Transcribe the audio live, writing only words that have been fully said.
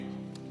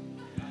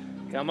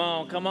Come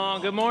on, come on.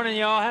 Good morning,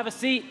 y'all. Have a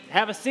seat.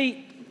 Have a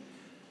seat.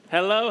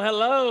 Hello,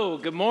 hello.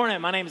 Good morning.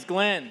 My name is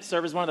Glenn.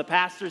 Serve as one of the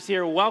pastors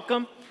here.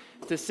 Welcome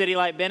to City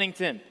Light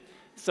Bennington.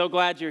 So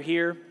glad you're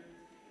here.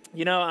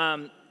 You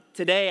know,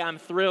 today I'm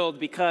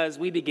thrilled because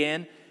we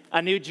begin a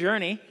new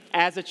journey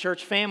as a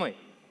church family.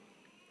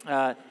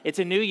 It's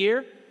a new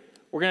year.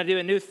 We're going to do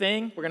a new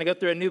thing. We're going to go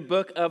through a new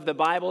book of the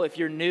Bible. If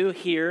you're new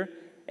here,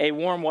 a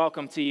warm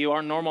welcome to you.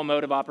 Our normal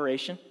mode of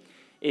operation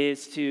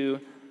is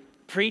to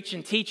preach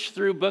and teach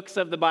through books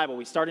of the Bible.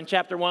 We start in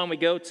chapter 1, we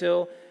go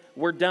till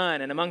we're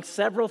done. And among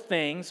several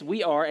things,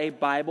 we are a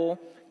Bible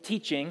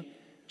teaching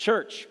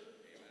church.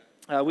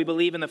 We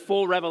believe in the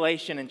full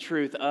revelation and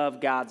truth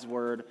of God's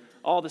Word.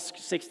 All the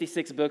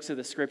 66 books of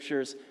the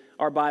Scriptures,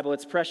 our Bible,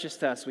 it's precious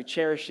to us. We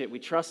cherish it. We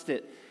trust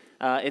it.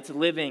 It's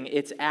living.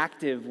 It's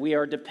active. We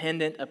are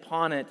dependent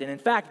upon it. And in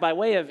fact, by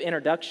way of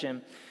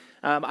introduction,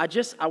 I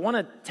want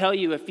to tell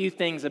you a few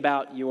things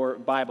about your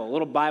Bible, a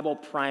little Bible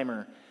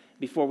primer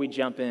before we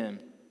jump in.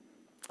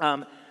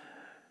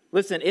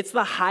 Listen, it's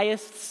the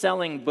highest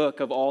selling book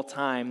of all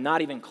time,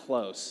 not even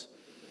close.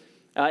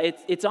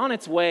 It's on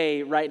its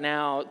way right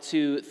now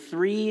to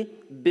 3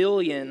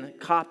 billion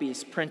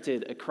copies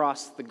printed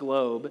across the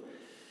globe.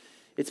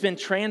 It's been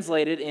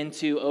translated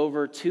into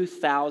over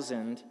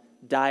 2,000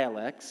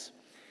 dialects.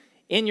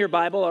 In your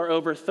Bible are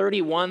over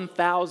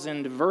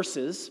 31,000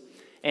 verses.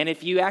 And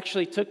if you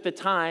actually took the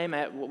time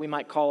at what we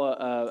might call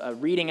a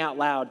reading out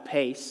loud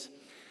pace,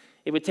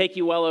 it would take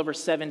you well over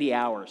 70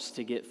 hours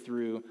to get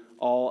through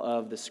all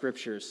of the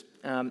Scriptures.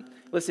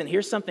 Listen,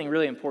 here's something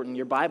really important.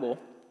 Your Bible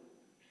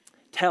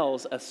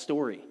tells a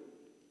story.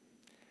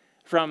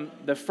 From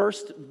the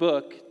first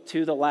book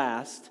to the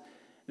last,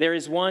 there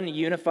is one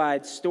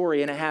unified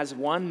story, and it has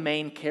one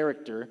main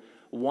character,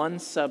 one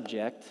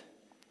subject,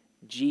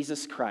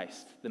 Jesus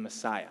Christ, the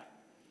Messiah.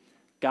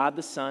 God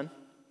the Son,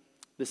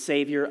 the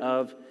Savior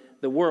of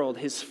the world,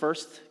 his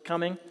first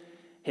coming,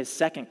 his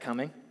second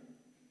coming.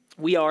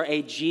 We are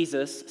a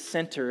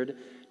Jesus-centered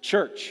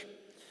church.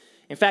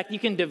 In fact, you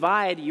can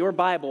divide your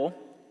Bible,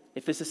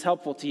 if this is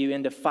helpful to you,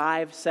 into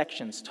 5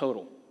 sections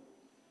total.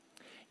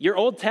 Your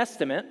Old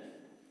Testament,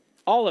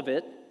 all of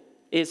it,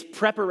 is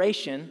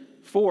preparation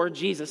for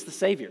Jesus the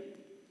Savior.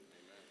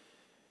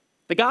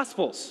 The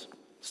Gospels,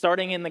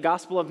 starting in the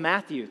Gospel of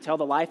Matthew, tell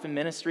the life and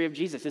ministry of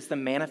Jesus. It's the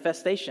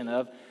manifestation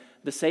of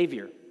the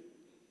Savior.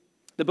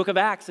 The book of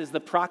Acts is the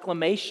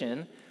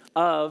proclamation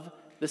of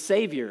the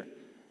Savior.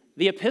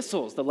 The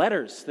epistles, the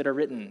letters that are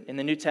written in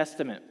the New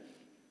Testament,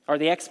 are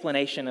the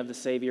explanation of the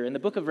Savior. And the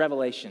book of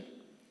Revelation,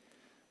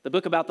 the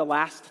book about the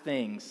last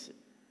things,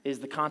 is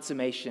the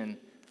consummation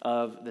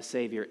of the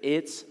Savior.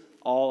 It's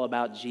all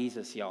about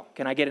Jesus, y'all.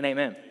 Can I get an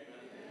amen?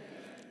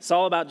 It's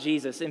all about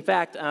Jesus. In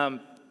fact,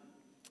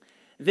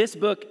 this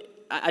book,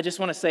 I just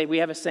want to say, we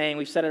have a saying,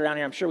 we've said it around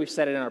here, I'm sure we've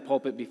said it in our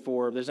pulpit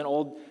before. There's an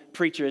old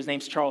preacher, his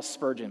name's Charles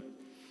Spurgeon.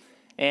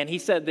 And he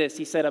said this,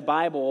 he said, a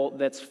Bible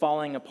that's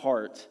falling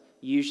apart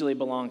usually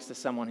belongs to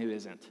someone who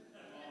isn't.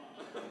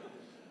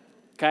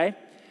 Okay?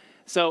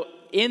 So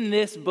in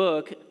this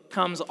book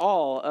comes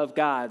all of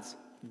God's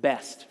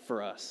best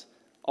for us.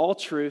 All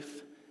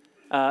truth.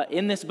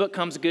 In this book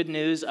comes good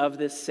news of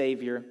this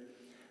Savior.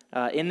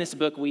 In this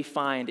book we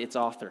find its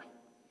author.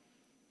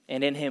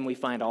 And in him we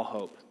find all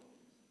hope.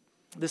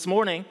 This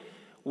morning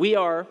we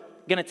are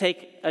going to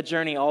take a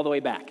journey all the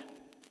way back.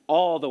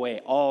 All the way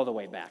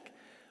back.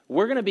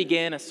 We're going to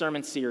begin a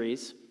sermon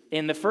series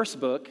in the first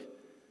book,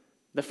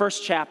 the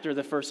first chapter,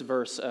 the first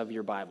verse of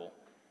your Bible.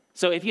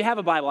 So if you have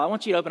a Bible, I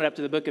want you to open it up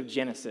to the book of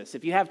Genesis.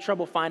 If you have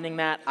trouble finding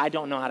that, I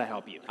don't know how to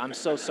help you. I'm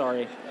so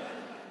sorry.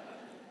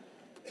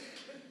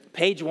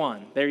 Page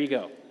 1, there you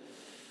go.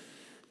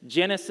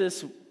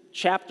 Genesis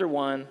chapter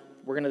 1,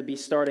 we're going to be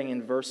starting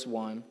in verse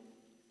 1.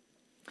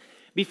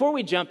 Before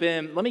we jump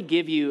in, let me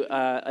give you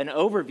an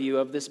overview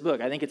of this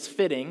book. I think it's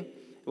fitting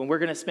when we're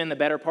going to spend the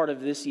better part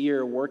of this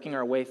year working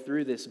our way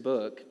through this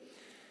book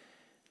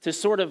to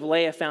sort of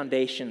lay a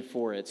foundation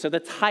for it. So the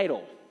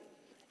title,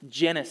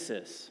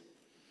 Genesis,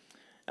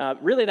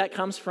 really that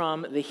comes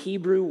from the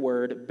Hebrew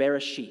word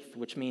Bereshith,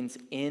 which means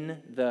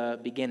in the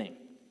beginning.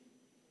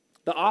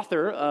 The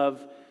author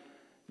of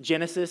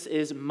Genesis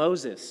is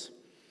Moses.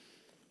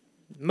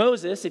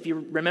 Moses, if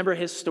you remember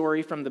his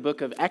story from the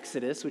book of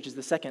Exodus, which is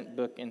the second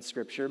book in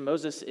Scripture,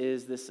 Moses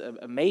is this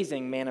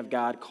amazing man of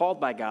God, called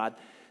by God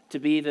to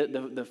be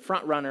the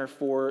front runner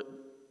for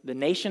the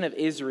nation of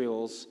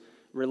Israel's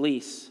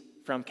release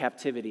from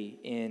captivity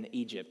in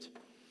Egypt.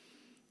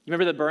 You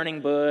remember the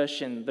burning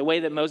bush, and the way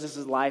that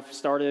Moses' life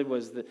started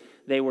was that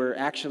they were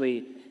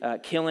actually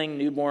killing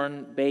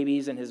newborn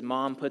babies, and his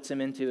mom puts him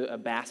into a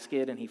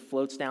basket, and he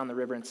floats down the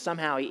river, and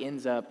somehow he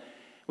ends up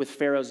with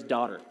Pharaoh's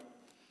daughter.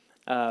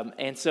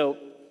 And so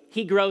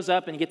he grows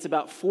up and gets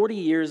about 40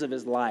 years of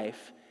his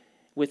life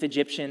with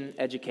Egyptian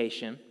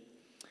education.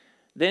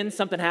 Then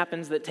something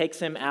happens that takes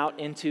him out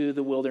into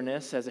the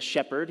wilderness as a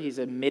shepherd. He's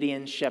a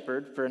Midian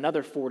shepherd for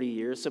another 40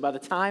 years. So by the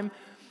time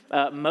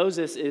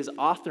Moses is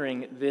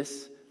authoring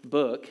this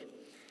book,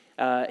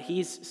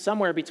 he's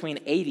somewhere between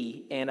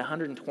 80 and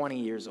 120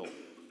 years old.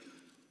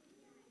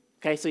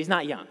 Okay, so he's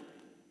not young.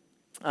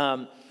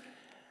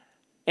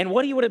 And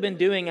what he would have been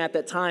doing at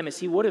that time is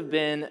he would have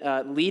been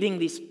leading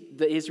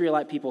the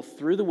Israelite people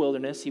through the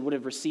wilderness. He would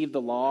have received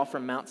the law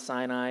from Mount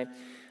Sinai.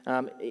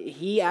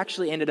 He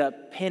actually ended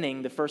up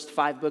penning the first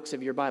 5 books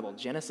of your Bible: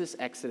 Genesis,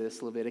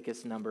 Exodus,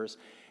 Leviticus, Numbers,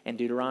 and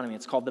Deuteronomy.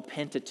 It's called the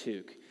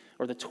Pentateuch,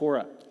 or the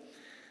Torah.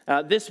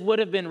 This would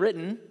have been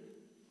written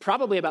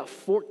probably about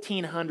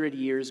 1,400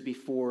 years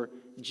before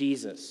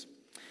Jesus.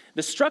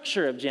 The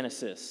structure of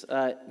Genesis,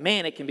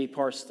 it can be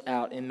parsed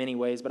out in many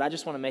ways, but I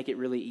just want to make it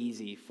really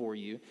easy for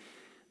you.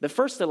 The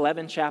first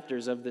 11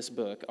 chapters of this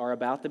book are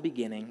about the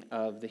beginning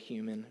of the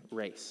human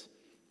race.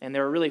 And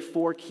there are really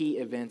 4 key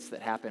events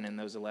that happen in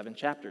those 11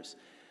 chapters.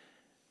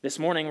 This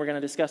morning, we're going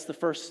to discuss the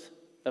first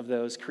of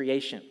those,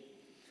 creation.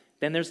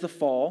 Then there's the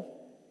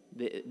fall,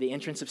 the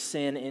entrance of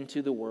sin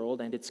into the world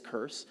and its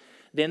curse.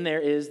 Then there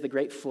is the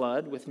great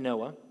flood with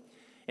Noah.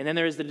 And then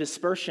there is the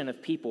dispersion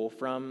of people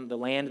from the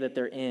land that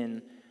they're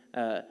in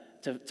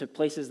to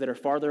places that are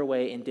farther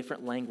away in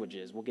different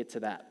languages. We'll get to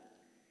that.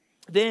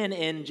 Then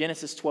in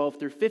Genesis 12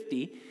 through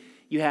 50,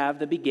 you have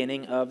the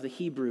beginning of the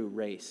Hebrew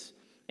race.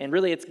 And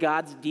really it's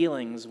God's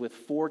dealings with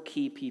 4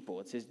 key people.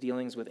 It's his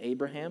dealings with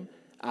Abraham,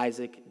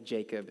 Isaac,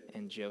 Jacob,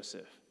 and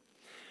Joseph.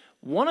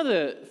 One of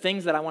the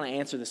things that I want to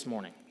answer this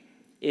morning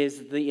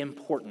is the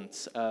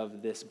importance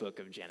of this book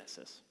of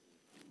Genesis.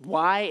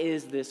 Why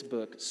is this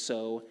book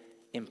so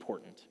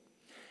important?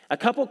 A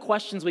couple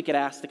questions we could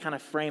ask to kind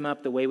of frame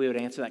up the way we would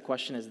answer that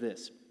question is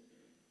this: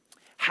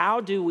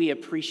 how do we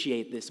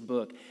appreciate this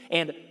book?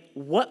 And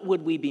what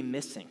would we be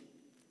missing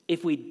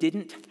if we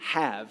didn't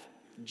have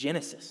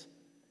Genesis?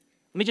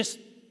 Let me just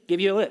give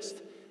you a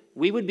list.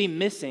 We would be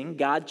missing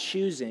God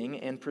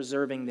choosing and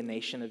preserving the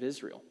nation of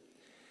Israel.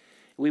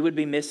 We would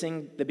be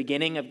missing the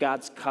beginning of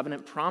God's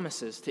covenant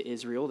promises to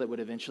Israel that would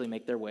eventually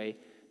make their way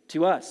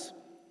to us.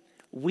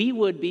 We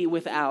would be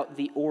without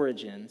the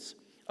origins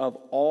of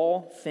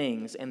all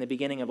things and the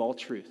beginning of all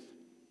truth.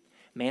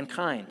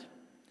 Mankind,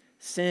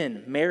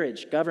 sin,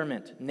 marriage,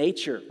 government,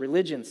 nature,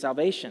 religion,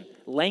 salvation,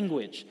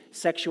 language,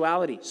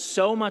 sexuality,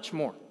 so much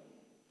more.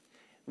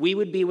 We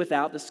would be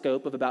without the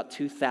scope of about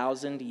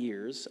 2,000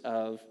 years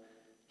of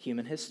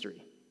human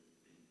history.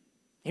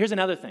 Here's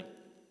another thing.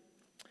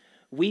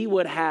 We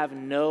would have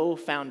no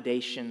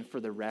foundation for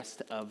the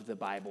rest of the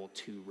Bible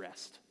to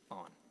rest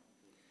on.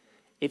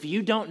 If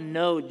you don't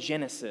know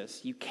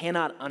Genesis, you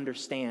cannot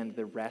understand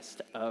the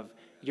rest of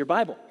your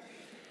Bible.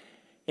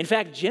 In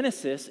fact,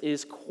 Genesis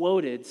is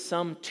quoted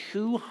some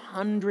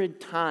 200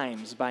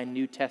 times by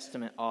New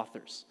Testament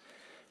authors,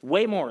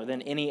 way more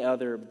than any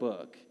other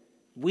book.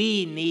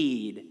 We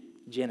need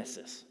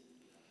Genesis.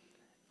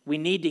 We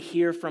need to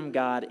hear from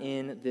God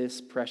in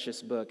this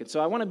precious book. And so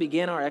I want to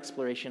begin our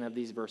exploration of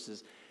these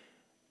verses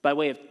by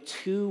way of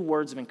 2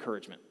 words of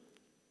encouragement.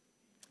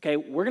 Okay,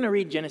 we're going to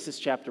read Genesis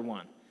chapter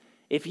 1.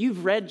 If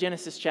you've read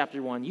Genesis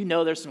chapter 1, you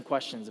know there's some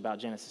questions about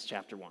Genesis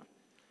chapter 1.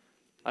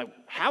 Like,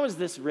 how is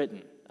this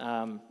written?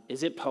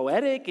 Is it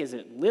poetic? Is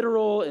it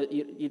literal?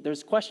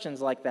 There's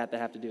questions like that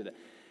have to do with it.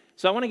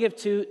 So I want to give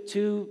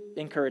two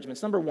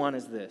encouragements. Number 1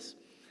 is this: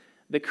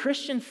 the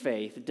Christian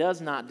faith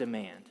does not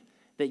demand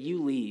that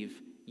you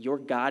leave your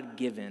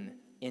God-given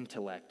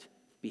intellect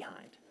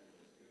behind.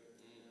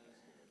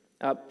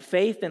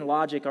 Faith and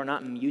logic are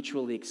not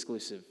mutually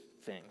exclusive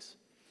things.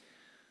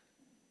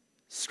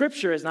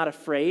 Scripture is not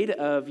afraid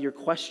of your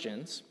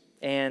questions,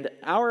 and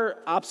our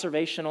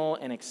observational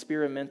and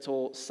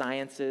experimental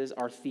sciences,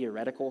 our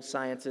theoretical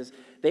sciences,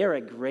 they are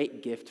a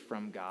great gift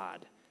from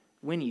God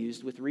when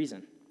used with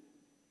reason.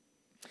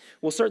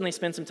 We'll certainly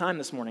spend some time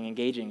this morning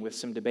engaging with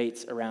some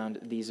debates around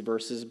these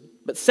verses.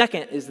 But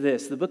second is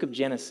this: the book of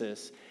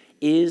Genesis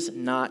is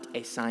not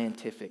a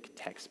scientific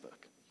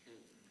textbook.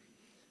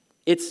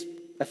 It's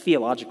a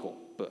theological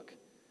book.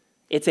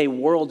 It's a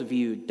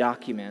worldview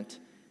document.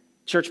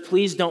 Church,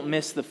 please don't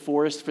miss the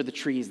forest for the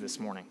trees this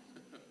morning,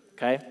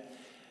 okay?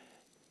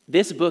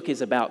 This book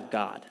is about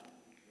God,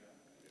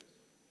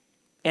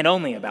 and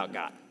only about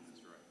God.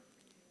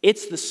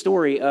 It's the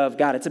story of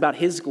God. It's about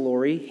His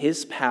glory,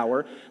 His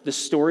power, the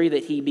story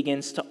that He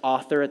begins to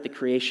author at the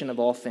creation of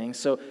all things.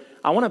 So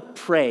I want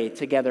to pray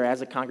together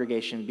as a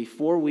congregation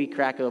before we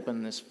crack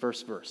open this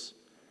first verse.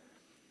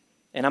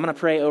 And I'm going to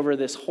pray over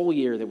this whole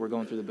year that we're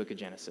going through the book of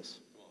Genesis.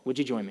 Would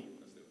you join me?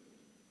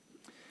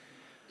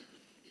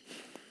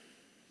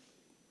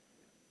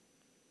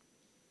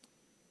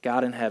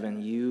 God in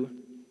heaven, you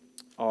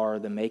are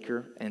the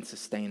maker and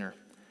sustainer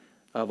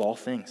of all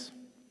things.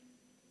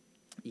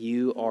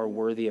 You are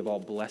worthy of all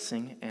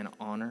blessing and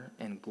honor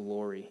and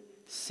glory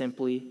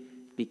simply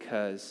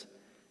because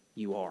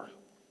you are.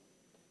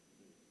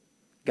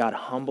 God,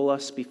 humble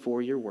us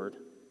before your word.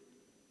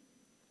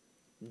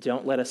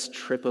 Don't let us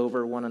trip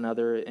over one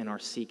another in our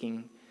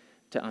seeking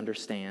to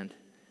understand.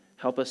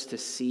 Help us to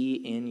see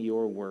in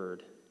your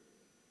word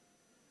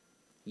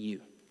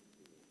you,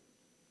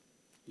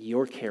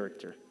 your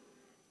character,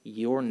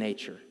 your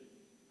nature.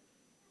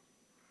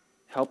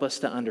 Help us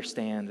to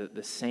understand that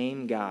the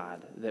same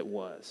God that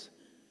was,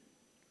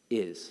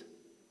 is,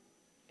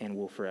 and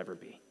will forever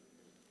be.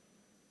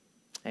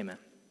 Amen.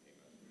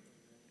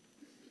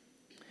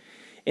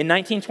 In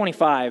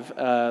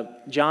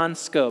 1925, John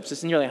Scopes, this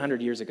is nearly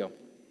 100 years ago,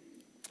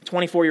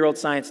 24-year-old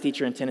science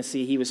teacher in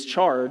Tennessee, he was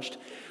charged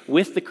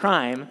with the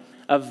crime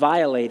of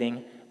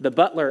violating the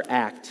Butler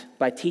Act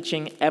by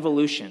teaching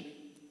evolution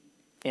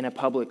in a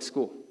public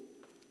school.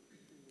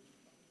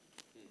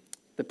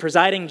 The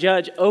presiding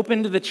judge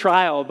opened the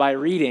trial by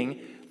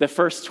reading the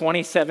first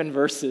 27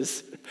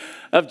 verses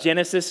of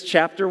Genesis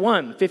chapter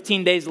 1.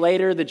 15 days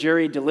later, the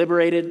jury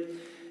deliberated,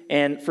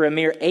 and for a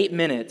mere 8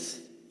 minutes,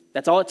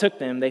 that's all it took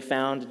them, they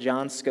found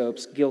John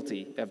Scopes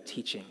guilty of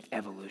teaching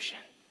evolution.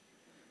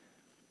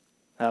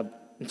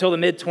 Until the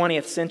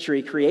mid-20th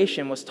century,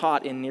 creation was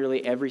taught in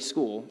nearly every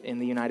school in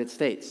the United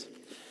States.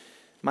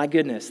 My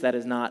goodness, that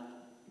is not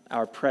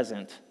our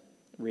present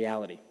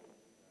reality.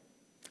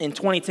 In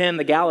 2010,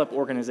 the Gallup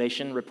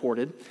organization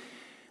reported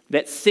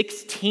that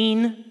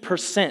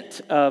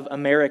 16% of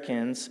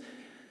Americans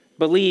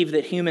believe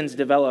that humans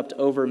developed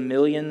over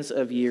millions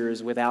of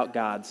years without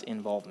God's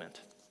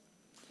involvement.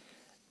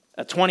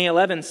 A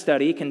 2011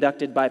 study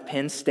conducted by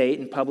Penn State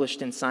and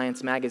published in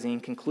Science magazine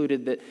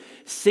concluded that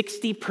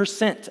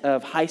 60%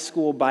 of high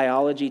school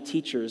biology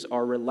teachers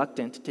are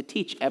reluctant to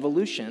teach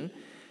evolution,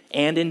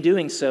 and in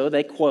doing so,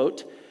 they,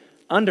 quote,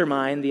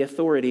 undermine the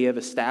authority of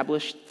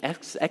established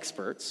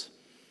experts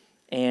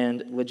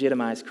and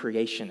legitimize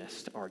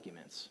creationist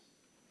arguments.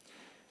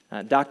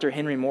 Dr.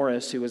 Henry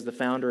Morris, who was the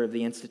founder of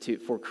the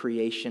Institute for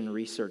Creation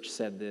Research,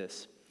 said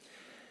this: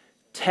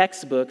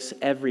 textbooks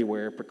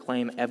everywhere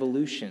proclaim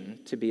evolution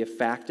to be a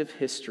fact of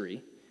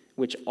history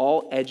which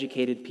all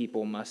educated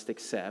people must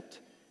accept,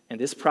 and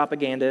this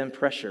propaganda and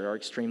pressure are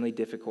extremely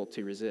difficult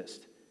to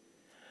resist.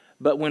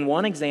 But when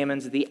one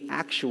examines the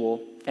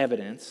actual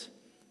evidence,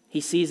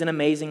 he sees an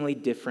amazingly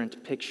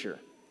different picture.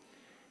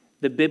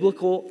 The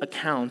biblical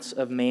accounts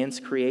of man's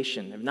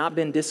creation have not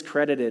been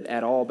discredited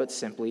at all, but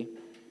simply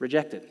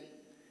rejected.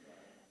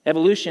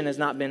 Evolution has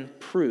not been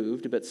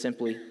proved, but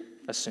simply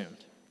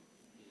assumed.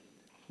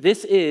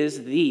 This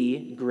is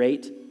the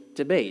great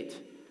debate.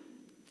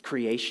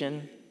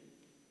 Creation,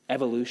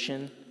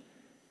 evolution,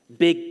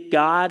 big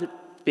God,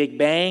 Big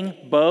Bang,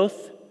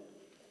 both.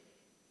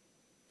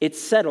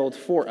 It's settled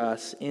for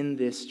us in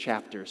this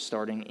chapter,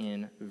 starting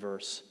in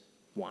verse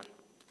 1.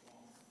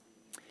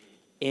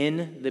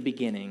 In the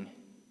beginning,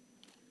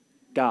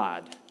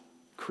 God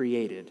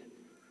created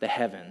the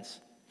heavens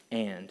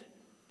and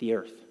the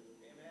earth.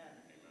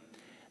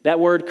 Amen. That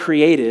word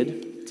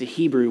created, it's a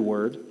Hebrew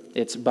word.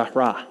 It's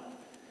bara.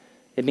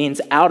 It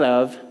means out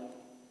of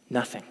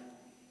nothing.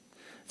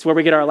 It's where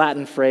we get our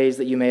Latin phrase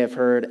that you may have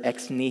heard,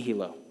 ex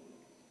nihilo.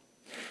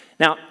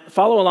 Now,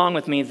 follow along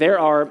with me. There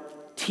are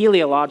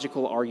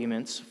teleological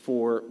arguments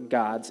for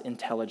God's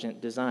intelligent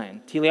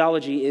design.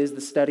 Teleology is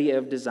the study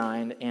of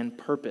design and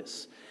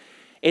purpose.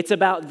 It's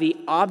about the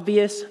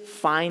obvious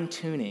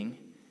fine-tuning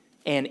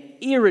and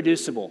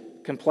irreducible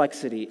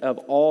complexity of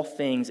all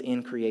things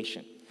in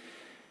creation.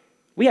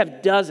 We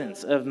have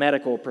dozens of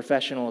medical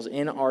professionals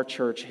in our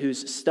church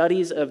whose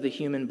studies of the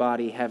human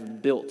body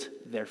have built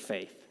their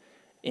faith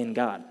in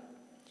God.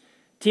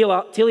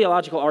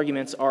 Teleological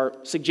arguments are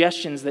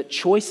suggestions that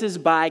choices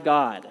by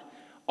God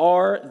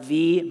are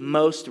the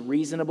most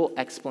reasonable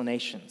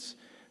explanations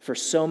for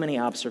so many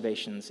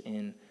observations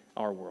in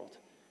our world,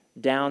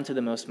 down to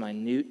the most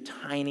minute,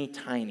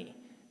 tiny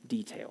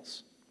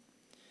details.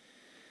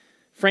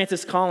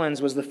 Francis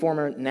Collins was the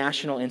former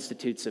National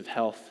Institutes of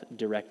Health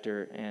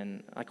director,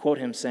 and I quote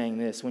him saying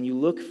this: when you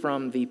look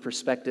from the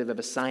perspective of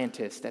a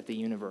scientist at the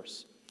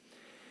universe,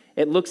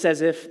 it looks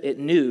as if it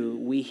knew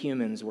we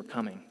humans were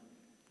coming.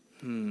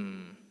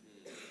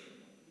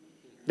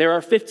 There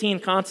are 15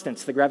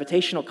 constants, the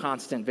gravitational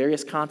constant,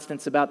 various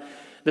constants about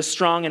the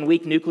strong and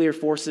weak nuclear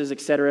forces,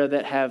 etc.,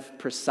 that have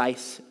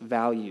precise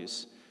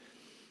values.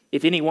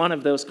 If any one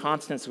of those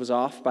constants was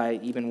off by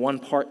even 1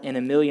 part in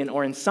a million,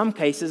 or in some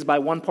cases by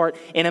 1 part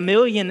in a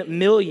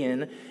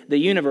million, the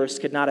universe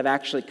could not have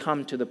actually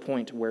come to the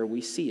point where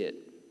we see it.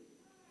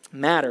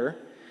 Matter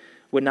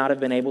would not have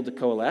been able to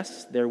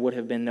coalesce. There would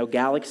have been no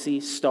galaxy,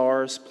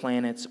 stars,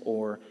 planets,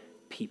 or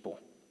people.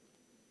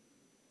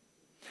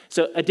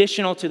 So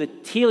additional to the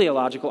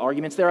teleological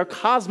arguments, there are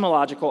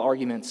cosmological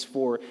arguments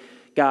for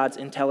God's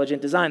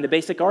intelligent design. The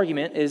basic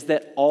argument is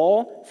that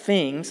all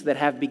things that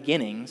have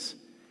beginnings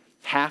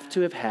have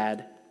to have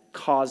had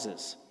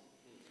causes.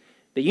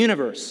 The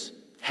universe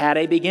had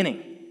a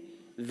beginning.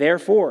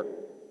 Therefore,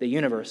 the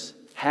universe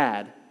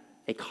had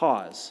a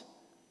cause.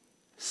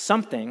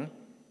 Something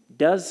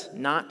does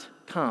not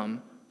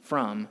come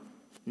from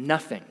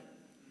nothing.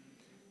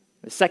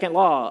 The second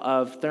law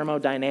of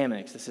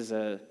thermodynamics, this is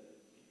a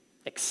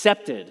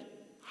accepted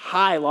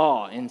high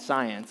law in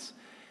science,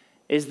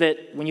 is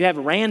that when you have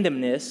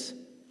randomness,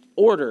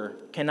 order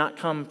cannot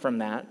come from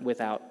that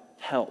without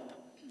help,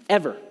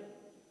 ever.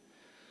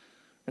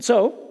 And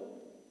so,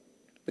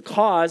 the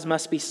cause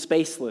must be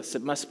spaceless.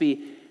 It must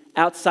be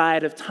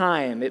outside of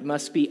time. It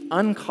must be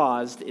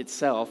uncaused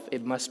itself.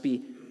 It must be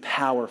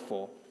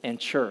powerful. And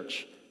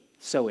church,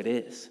 so it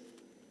is.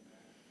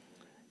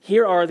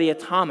 Here are the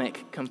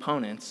atomic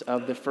components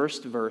of the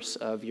first verse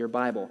of your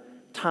Bible.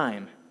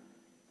 Time,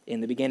 in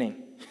the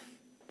beginning.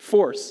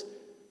 Force,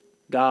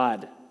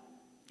 God.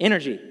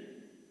 Energy,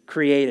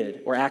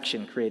 created, or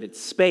action created.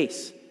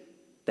 Space,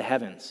 the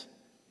heavens.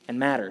 And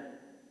matter,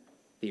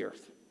 the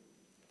earth.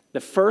 The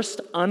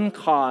first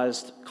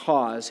uncaused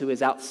cause who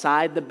is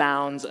outside the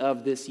bounds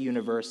of this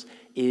universe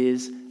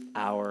is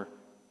our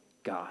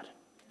God.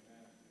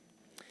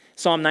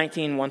 Psalm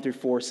 19, 1 through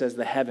 4 says,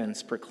 the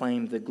heavens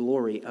proclaim the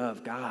glory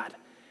of God.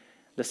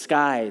 The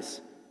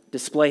skies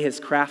display his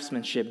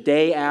craftsmanship.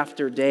 Day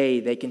after day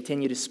they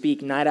continue to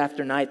speak. Night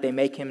after night they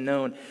make him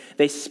known.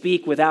 They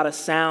speak without a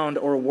sound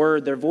or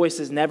word. Their voice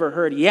is never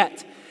heard.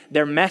 Yet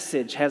their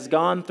message has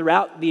gone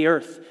throughout the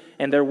earth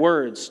and their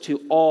words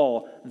to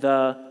all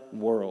the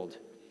world.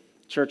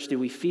 Church, do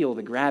we feel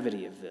the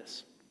gravity of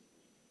this?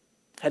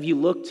 Have you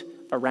looked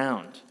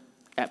around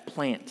at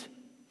plant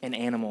and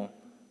animal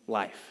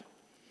life?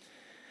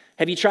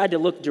 Have you tried to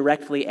look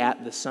directly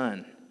at the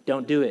sun?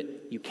 Don't do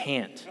it. You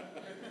can't.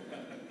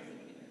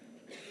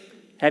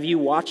 Have you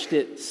watched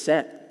it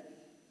set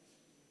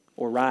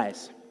or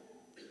rise?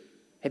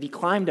 Have you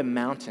climbed a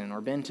mountain or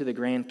been to the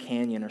Grand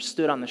Canyon or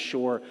stood on the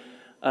shore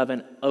of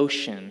an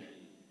ocean?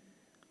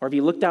 Or have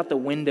you looked out the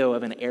window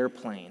of an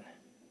airplane?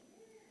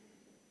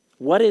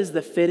 What is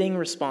the fitting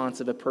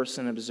response of a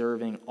person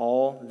observing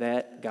all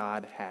that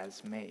God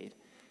has made?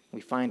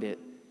 We find it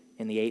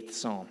in the 8th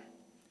Psalm.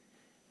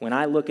 When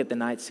I look at the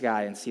night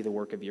sky and see the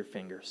work of your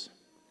fingers,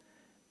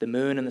 the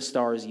moon and the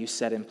stars you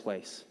set in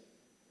place,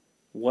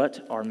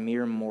 what are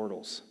mere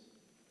mortals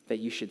that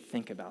you should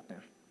think about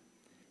them?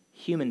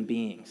 Human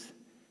beings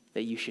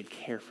that you should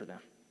care for them.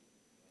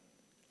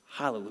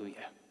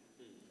 Hallelujah.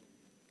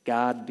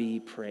 God be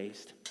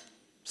praised.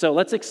 So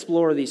let's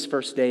explore these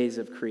first days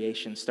of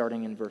creation,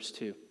 starting in verse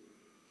 2.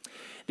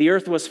 The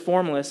earth was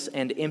formless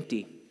and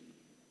empty,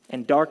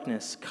 and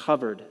darkness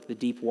covered the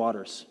deep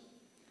waters.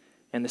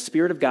 And the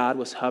Spirit of God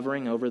was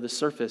hovering over the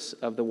surface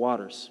of the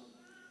waters.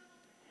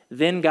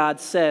 Then God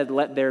said,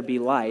 "Let there be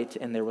light,"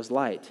 and there was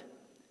light.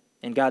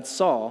 And God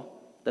saw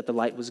that the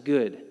light was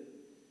good.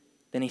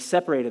 Then he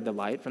separated the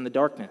light from the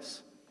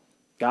darkness.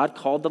 God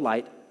called the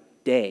light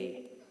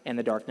day, and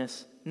the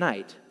darkness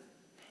night.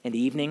 And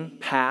evening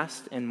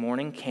passed, and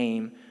morning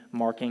came,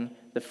 marking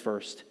the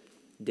first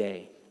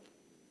day.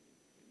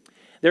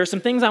 There are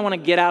some things I want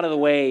to get out of the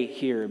way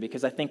here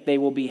because I think they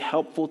will be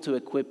helpful to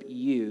equip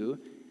you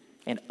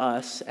and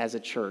us as a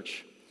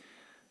church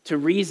to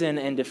reason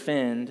and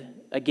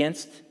defend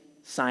against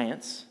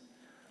science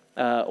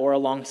or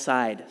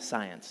alongside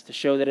science, to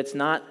show that it's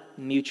not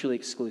mutually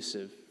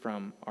exclusive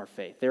from our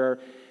faith. There are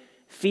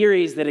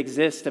theories that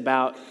exist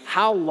about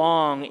how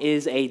long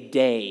is a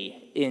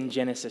day in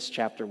Genesis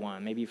chapter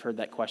 1. Maybe you've heard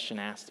that question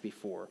asked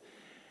before.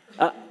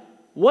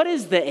 What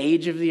is the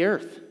age of the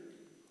earth?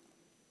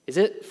 Is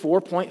it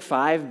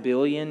 4.5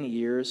 billion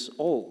years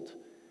old?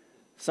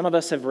 Some of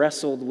us have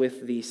wrestled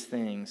with these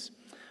things.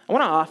 I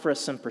want to offer us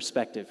some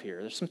perspective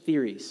here. There's some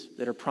theories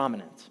that are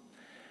prominent.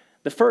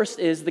 The first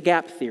is the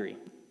gap theory.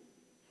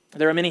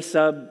 There are many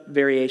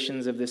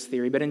sub-variations of this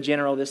theory, but in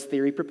general, this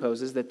theory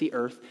proposes that the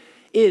earth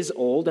is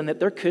old and that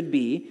there could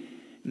be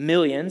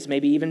millions,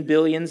 maybe even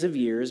billions of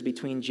years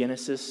between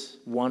Genesis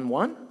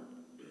 1:1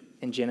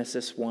 and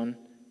Genesis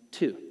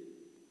 1:2.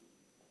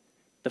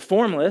 The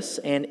formless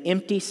and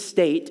empty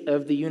state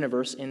of the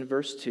universe in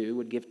verse 2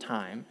 would give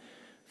time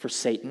for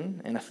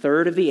Satan and a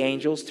third of the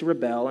angels to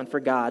rebel and for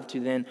God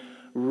to then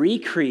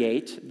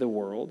recreate the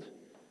world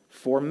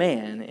for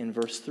man in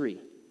verse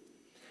 3.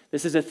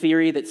 This is a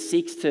theory that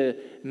seeks to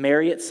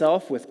marry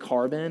itself with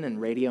carbon and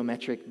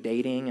radiometric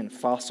dating and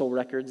fossil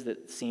records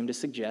that seem to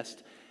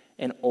suggest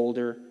an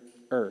older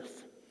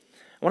earth.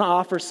 I want to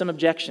offer some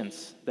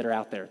objections that are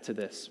out there to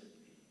this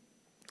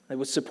that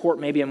would support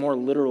maybe a more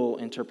literal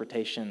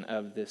interpretation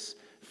of this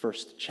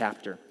first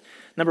chapter.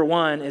 Number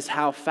one is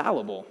how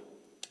fallible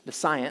the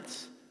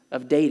science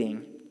of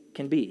dating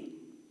can be.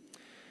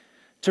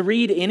 To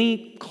read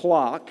any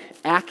clock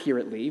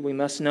accurately, we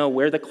must know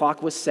where the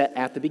clock was set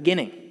at the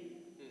beginning.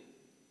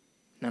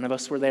 None of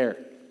us were there.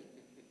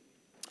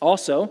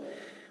 Also,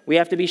 we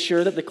have to be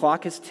sure that the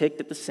clock has ticked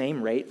at the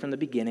same rate from the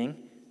beginning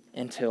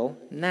until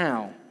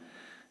now.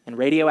 And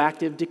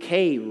radioactive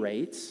decay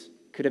rates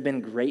could have been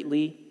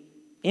greatly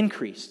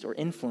increased or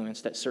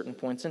influenced at certain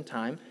points in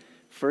time,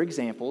 for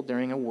example,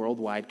 during a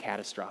worldwide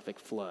catastrophic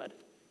flood.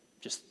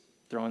 Just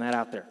throwing that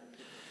out there.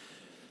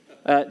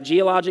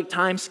 Geologic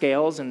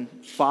timescales and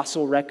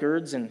fossil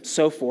records and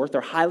so forth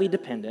are highly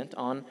dependent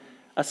on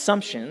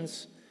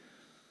assumptions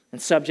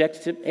and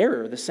subject to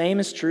error. The same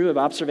is true of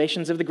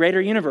observations of the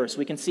greater universe.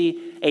 We can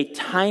see a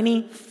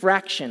tiny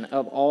fraction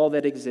of all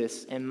that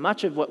exists, and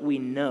much of what we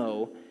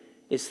know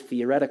is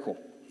theoretical.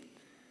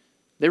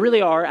 There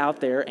really are out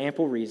there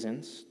ample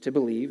reasons to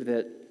believe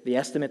that the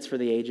estimates for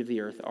the age of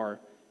the earth are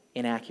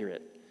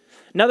inaccurate.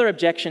 Another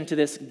objection to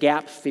this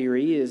gap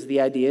theory is the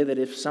idea that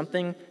if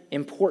something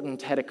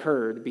important had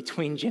occurred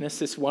between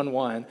Genesis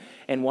 1:1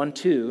 and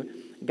 1:2,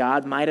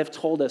 God might have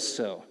told us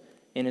so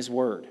in his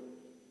word,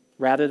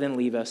 rather than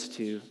leave us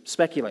to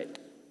speculate.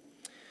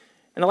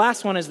 And the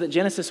last one is that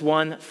Genesis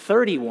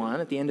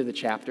 1:31, at the end of the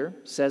chapter,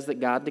 says that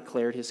God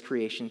declared his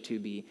creation to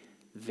be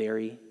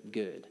very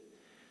good.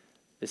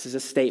 This is a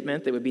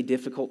statement that would be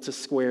difficult to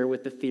square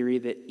with the theory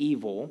that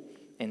evil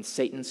and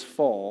Satan's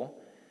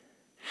fall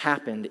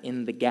happened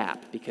in the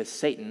gap, because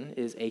Satan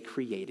is a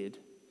created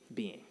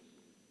being.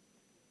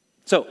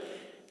 So,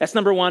 that's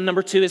number one.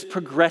 Number two is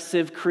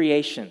progressive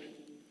creation.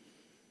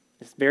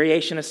 This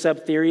variation of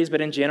sub-theories,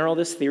 but in general,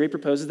 this theory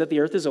proposes that the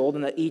earth is old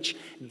and that each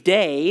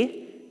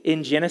day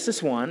in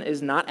Genesis 1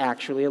 is not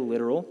actually a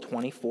literal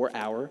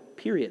 24-hour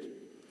period.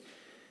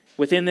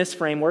 Within this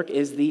framework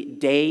is the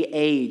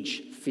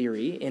day-age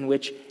theory, in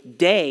which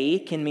day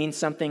can mean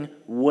something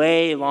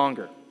way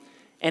longer.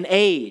 An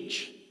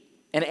age,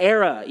 an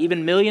era,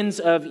 even millions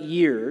of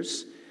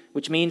years,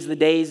 which means the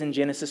days in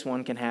Genesis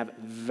 1 can have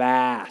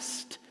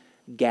vast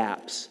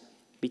gaps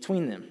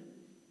between them.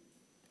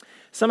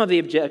 Some of the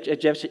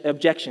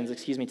objections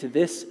to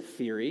this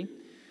theory,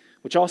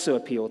 which also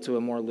appeal to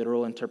a more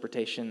literal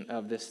interpretation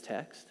of this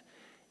text,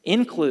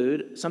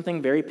 include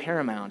something very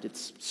paramount.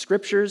 It's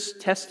Scripture's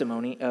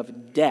testimony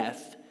of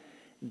death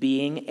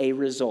being a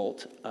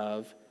result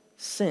of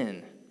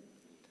sin.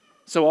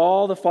 So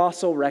all the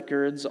fossil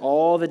records,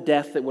 all the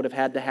death that would have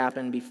had to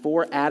happen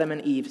before Adam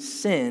and Eve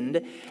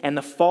sinned and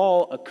the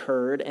fall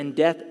occurred and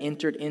death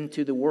entered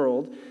into the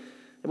world,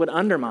 it would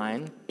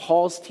undermine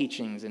Paul's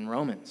teachings in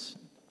Romans,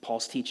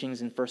 Paul's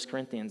teachings in 1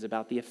 Corinthians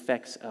about the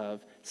effects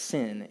of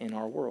sin in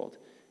our world,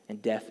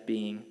 and death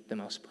being the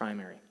most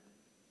primary.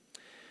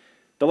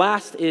 The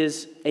last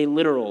is a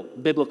literal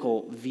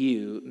biblical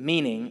view,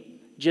 meaning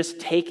just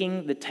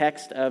taking the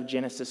text of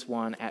Genesis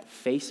 1 at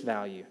face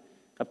value,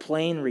 a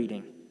plain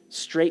reading,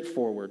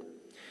 straightforward.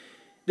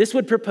 This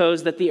would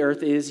propose that the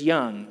earth is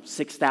young,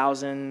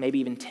 6,000, maybe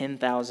even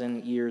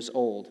 10,000 years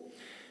old.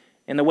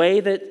 And the way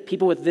that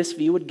people with this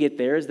view would get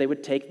there is they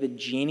would take the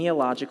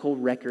genealogical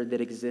record that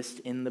exists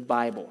in the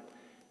Bible.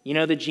 You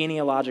know the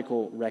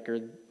genealogical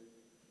record?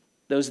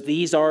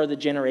 These are the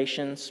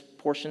generations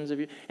portions of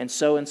you, and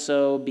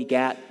so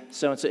begat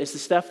so-and-so. It's the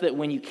stuff that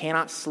when you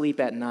cannot sleep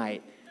at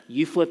night,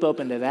 you flip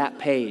open to that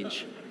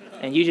page,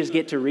 and you just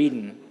get to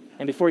reading,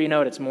 and before you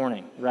know it, it's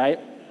morning, right?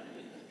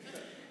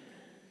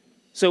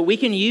 So we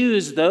can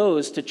use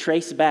those to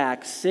trace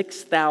back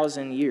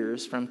 6,000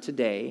 years from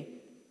today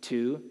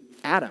to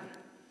Adam.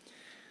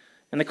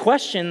 And the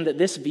question that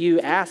this view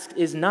asks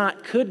is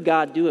not, could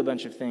God do a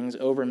bunch of things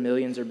over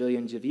millions or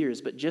billions of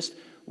years, but just,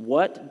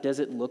 what does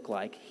it look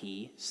like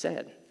he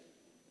said?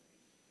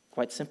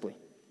 Quite simply.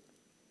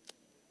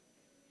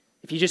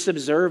 If you just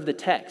observe the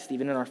text,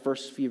 even in our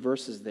first few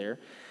verses there,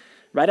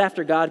 right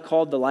after God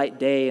called the light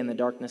day and the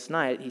darkness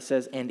night, he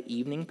says, and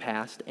evening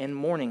passed and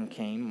morning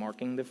came,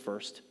 marking the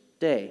first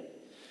day.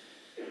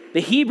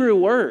 The Hebrew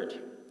word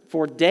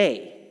for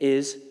day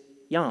is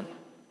yom.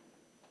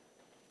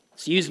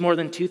 It's used more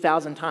than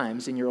 2,000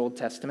 times in your Old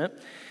Testament.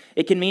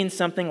 It can mean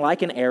something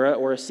like an era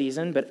or a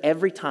season, but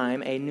every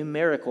time a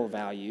numerical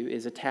value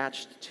is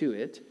attached to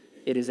it,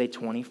 it is a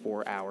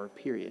 24-hour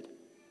period.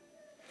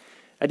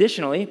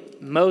 Additionally,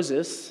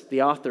 Moses,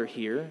 the author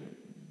here,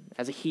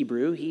 as a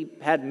Hebrew, he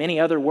had many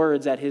other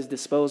words at his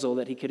disposal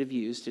that he could have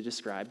used to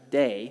describe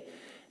day,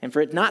 and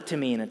for it not to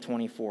mean a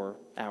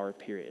 24-hour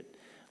period.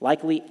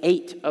 Likely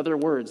 8 other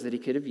words that he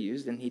could have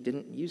used, and he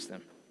didn't use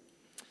them.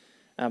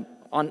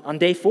 On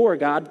day 4,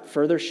 God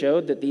further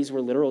showed that these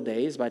were literal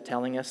days by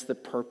telling us the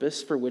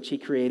purpose for which he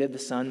created the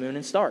sun, moon,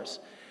 and stars.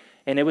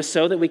 And it was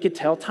so that we could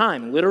tell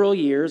time, literal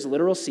years,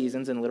 literal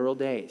seasons, and literal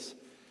days.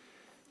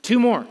 2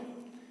 more.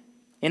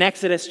 In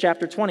Exodus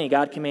chapter 20,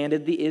 God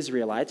commanded the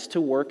Israelites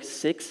to work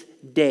 6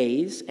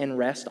 days and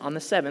rest on the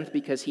 7th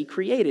because he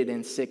created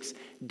in 6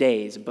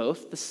 days,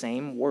 both the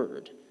same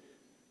word,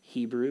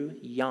 Hebrew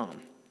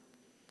yom.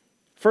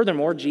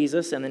 Furthermore,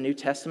 Jesus and the New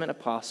Testament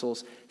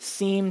apostles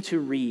seem to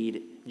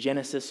read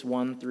Genesis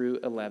 1 through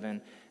 11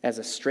 as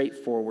a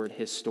straightforward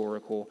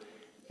historical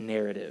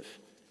narrative.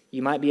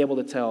 You might be able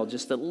to tell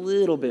just a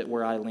little bit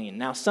where I lean.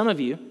 Now, some of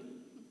you,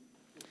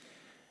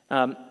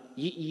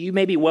 you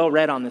may be well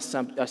read on this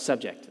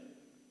subject.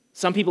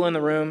 Some people in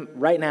the room,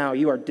 right now,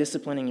 you are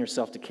disciplining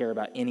yourself to care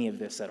about any of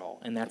this at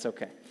all, and that's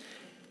okay.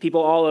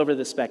 People all over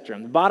the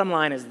spectrum. The bottom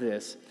line is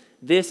this.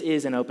 This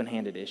is an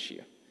open-handed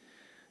issue.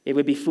 It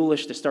would be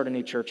foolish to start a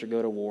new church or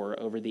go to war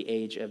over the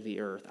age of the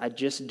earth. I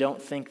just don't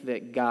think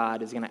that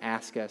God is going to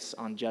ask us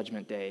on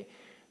Judgment Day,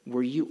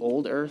 were you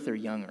old earth or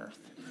young earth?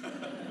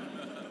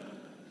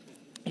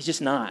 He's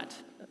just not.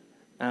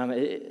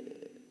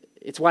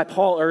 It's why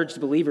Paul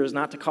urged believers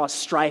not to cause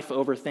strife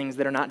over things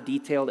that are not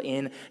detailed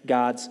in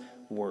God's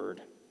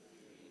word.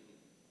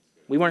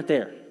 We weren't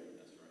there.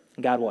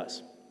 God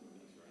was.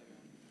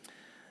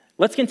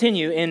 Let's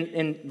continue.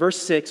 In verse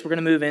 6, we're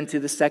going to move into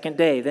the second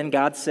day. Then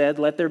God said,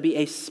 let there be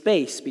a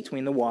space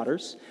between the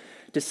waters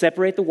to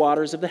separate the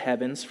waters of the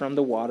heavens from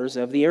the waters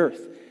of the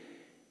earth.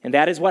 And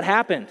that is what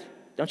happened.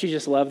 Don't you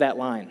just love that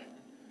line?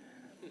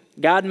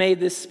 God made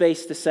this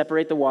space to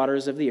separate the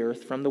waters of the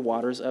earth from the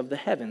waters of the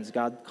heavens.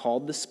 God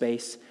called the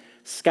space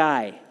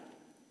sky.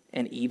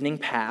 And evening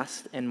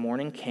passed and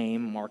morning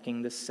came,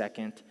 marking the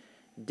second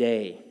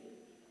day.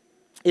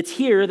 It's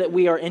here that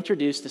we are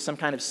introduced to some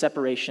kind of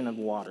separation of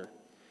water.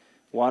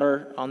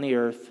 water on the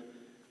earth,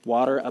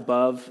 water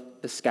above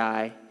the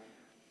sky.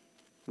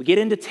 We get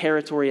into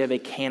territory of a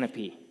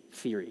canopy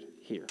theory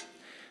here,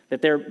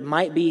 that there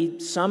might be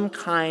some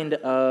kind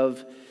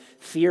of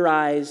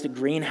theorized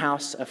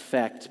greenhouse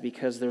effect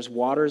because there's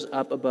waters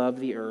up above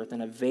the earth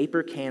and a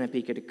vapor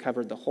canopy could have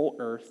covered the whole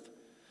earth.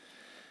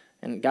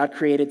 And God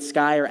created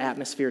sky or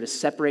atmosphere to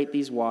separate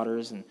these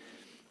waters. And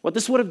what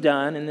this would have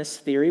done in this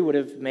theory would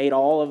have made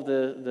all of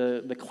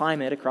the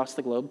climate across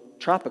the globe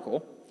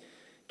tropical.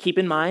 Keep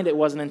in mind, it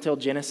wasn't until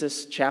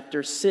Genesis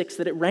chapter 6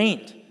 that it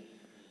rained.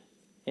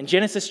 In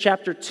Genesis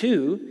chapter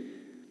 2,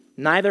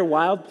 neither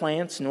wild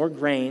plants nor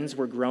grains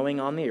were growing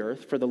on the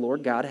earth, for the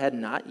Lord God had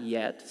not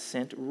yet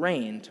sent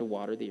rain to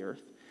water the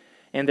earth,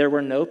 and there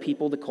were no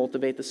people to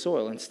cultivate the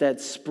soil. Instead,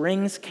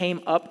 springs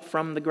came up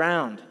from the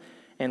ground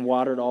and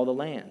watered all the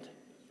land.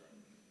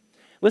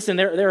 Listen,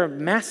 there are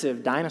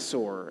massive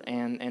dinosaur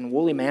and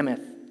woolly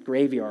mammoth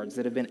graveyards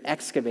that have been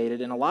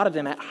excavated, and a lot of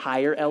them at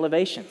higher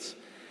elevations.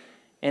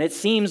 And it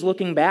seems,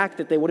 looking back,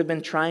 that they would have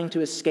been trying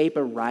to escape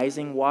a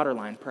rising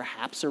waterline,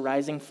 perhaps a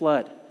rising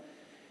flood.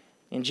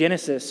 In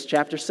Genesis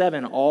chapter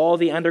 7, all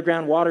the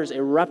underground waters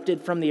erupted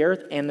from the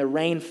earth, and the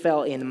rain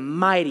fell in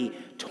mighty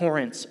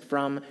torrents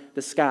from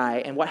the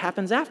sky. And what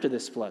happens after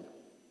this flood?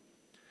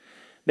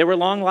 There were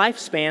long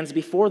lifespans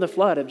before the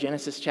flood of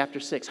Genesis chapter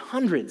 6,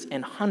 hundreds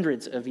and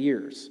hundreds of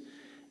years.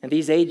 And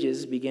these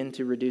ages begin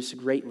to reduce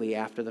greatly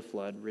after the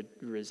flood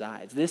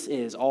resides. This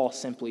is all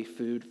simply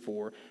food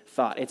for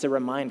thought. It's a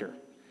reminder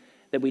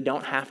that we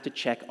don't have to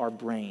check our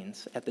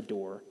brains at the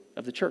door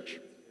of the church.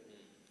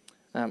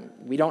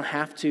 We don't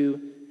have to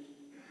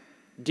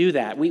do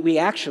that. We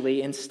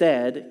actually,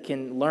 instead,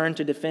 can learn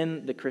to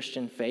defend the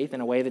Christian faith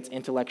in a way that's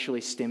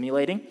intellectually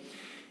stimulating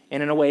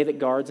and in a way that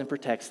guards and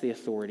protects the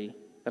authority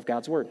of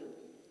God's Word.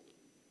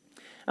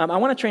 I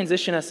want to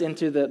transition us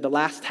into the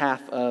last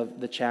half of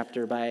the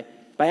chapter by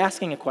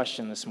asking a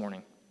question this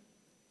morning.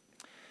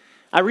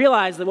 I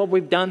realize that what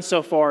we've done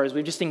so far is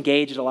we've just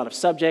engaged a lot of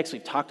subjects.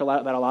 We've talked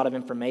about a lot of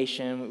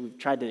information. We've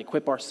tried to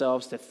equip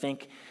ourselves to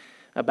think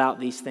about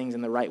these things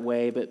in the right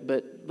way. But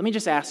let me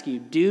just ask you,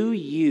 do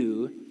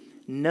you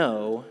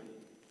know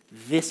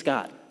this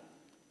God?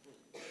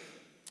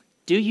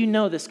 Do you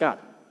know this God?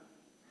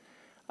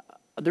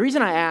 The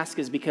reason I ask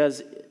is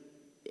because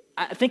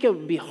I think it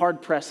would be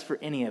hard-pressed for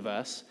any of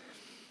us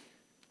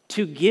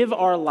to give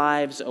our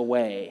lives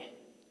away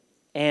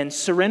and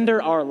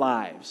surrender our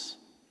lives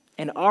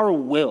and our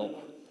will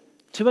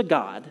to a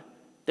God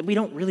that we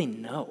don't really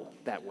know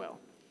that well.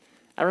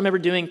 I remember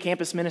doing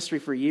campus ministry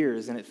for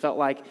years, and it felt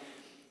like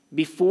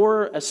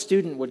before a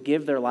student would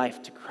give their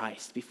life to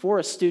Christ, before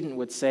a student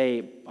would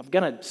say, I'm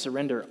going to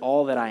surrender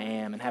all that I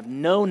am and have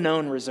no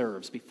known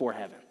reserves before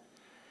heaven,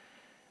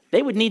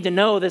 they would need to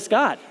know this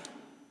God.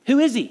 Who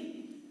is he?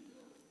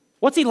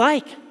 What's he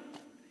like?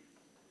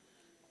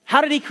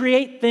 How did he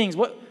create things?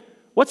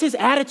 What's his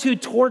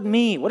attitude toward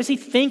me? What does he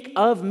think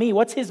of me?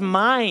 What's his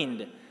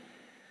mind?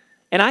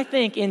 And I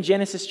think in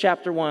Genesis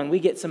chapter 1, we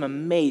get some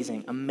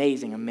amazing,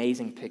 amazing,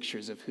 amazing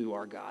pictures of who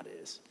our God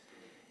is.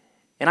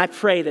 And I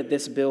pray that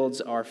this builds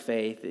our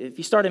faith. If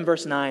you start in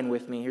verse 9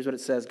 with me, here's what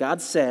it says.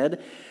 God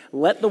said,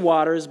 "Let the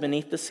waters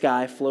beneath the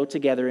sky flow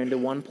together into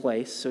one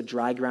place so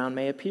dry ground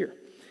may appear."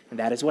 And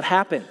that is what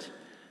happened.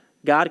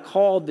 God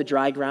called the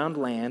dry ground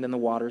land and the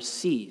waters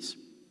seas.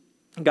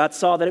 God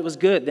saw that it was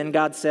good. Then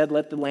God said,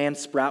 "Let the land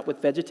sprout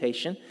with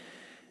vegetation,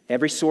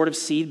 every sort of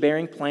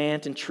seed-bearing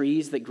plant and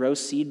trees that grow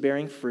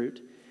seed-bearing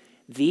fruit.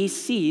 These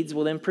seeds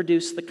will then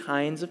produce the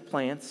kinds of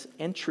plants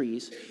and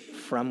trees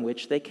from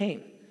which they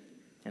came."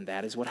 And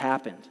that is what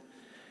happened.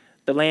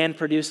 The land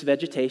produced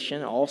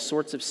vegetation, all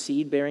sorts of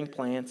seed-bearing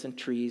plants and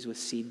trees with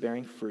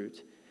seed-bearing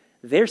fruit.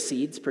 Their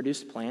seeds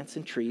produced plants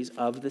and trees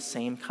of the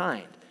same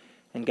kind.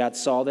 And God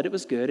saw that it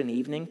was good, and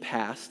evening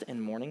passed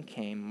and morning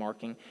came,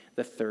 marking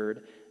the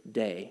third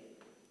day.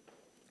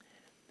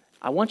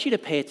 I want you to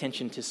pay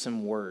attention to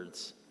some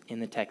words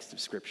in the text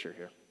of Scripture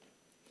here.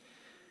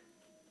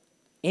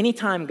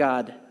 Anytime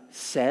God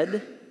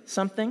said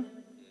something,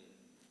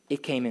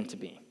 it came into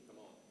being.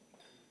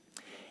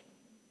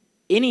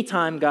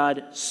 Anytime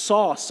God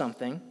saw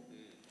something,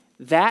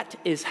 that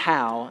is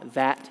how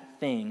that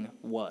thing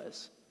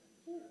was.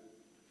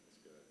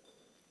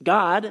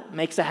 God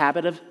makes a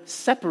habit of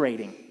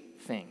separating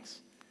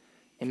things.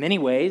 In many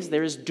ways,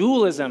 there is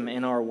dualism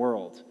in our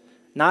world.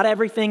 Not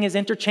everything is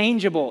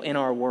interchangeable in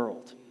our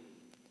world.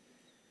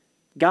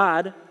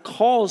 God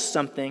calls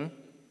something,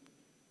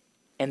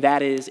 and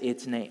that is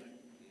its name.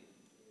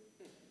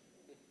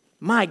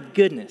 My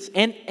goodness.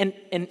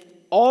 And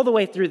all the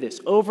way through this,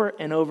 over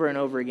and over and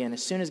over again,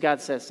 as soon as God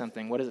says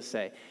something, what does it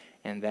say?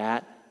 And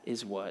that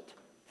is what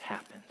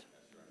happened.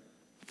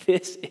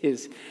 This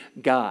is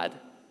God.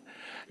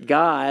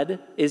 God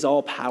is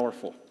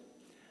all-powerful.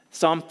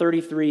 Psalm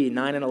 33,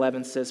 9 and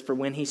 11 says, "For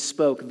when he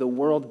spoke, the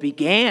world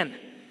began.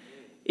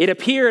 It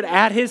appeared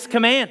at his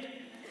command.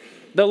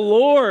 The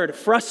Lord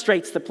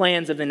frustrates the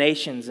plans of the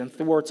nations and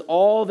thwarts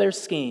all their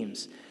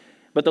schemes.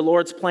 But the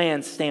Lord's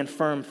plans stand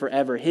firm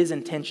forever. His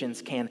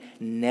intentions can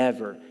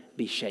never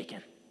be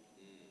shaken."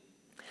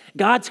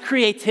 God's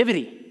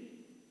creativity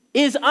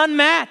is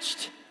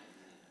unmatched.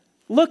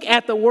 Look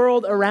at the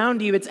world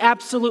around you. It's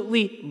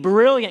absolutely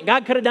brilliant.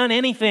 God could have done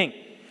anything.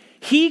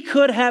 He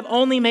could have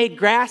only made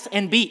grass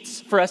and beets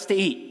for us to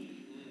eat.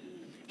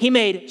 He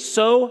made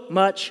so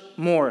much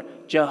more.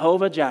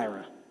 Jehovah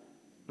Jireh.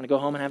 I'm going to go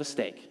home and have a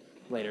steak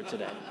later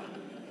today.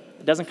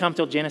 It doesn't come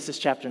till Genesis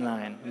chapter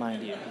 9,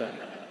 mind you. But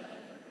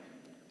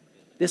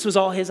this was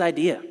all his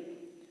idea.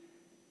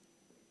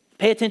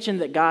 Pay attention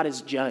that God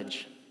is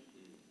judge,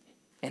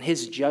 and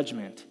his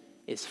judgment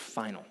is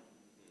final.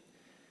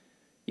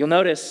 You'll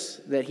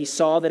notice that he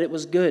saw that it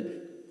was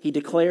good. He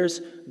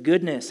declares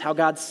goodness. How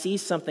God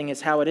sees something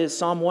is how it is.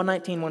 Psalm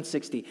 119,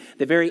 160.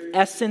 The very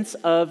essence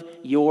of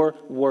your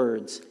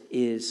words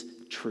is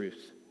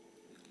truth.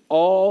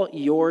 All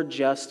your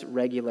just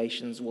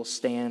regulations will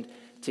stand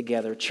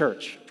together.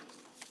 Church,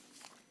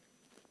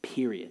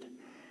 period.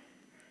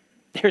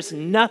 There's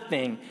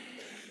nothing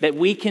that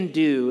we can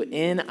do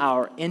in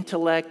our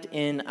intellect,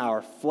 in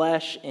our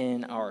flesh,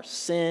 in our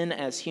sin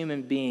as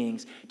human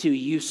beings to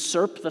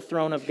usurp the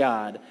throne of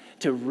God,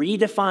 to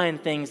redefine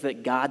things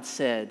that God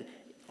said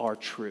are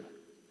true.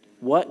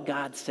 What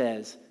God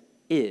says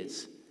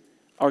is.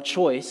 Our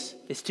choice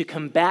is to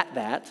combat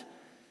that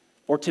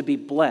or to be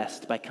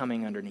blessed by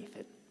coming underneath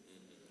it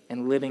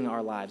and living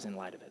our lives in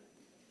light of it.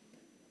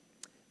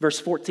 Verse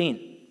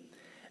 14,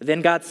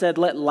 then God said,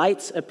 let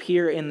lights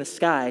appear in the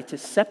sky to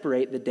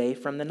separate the day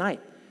from the night.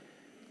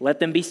 Let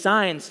them be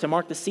signs to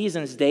mark the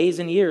seasons, days,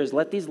 and years.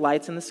 Let these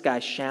lights in the sky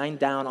shine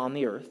down on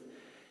the earth.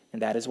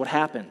 And that is what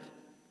happened.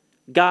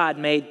 God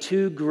made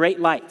two great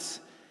lights,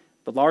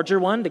 the larger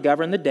one to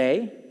govern the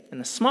day and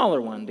the smaller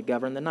one to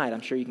govern the night.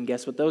 I'm sure you can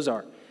guess what those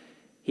are.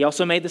 He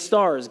also made the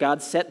stars.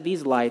 God set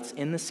these lights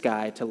in the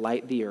sky to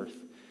light the earth,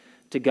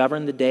 to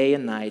govern the day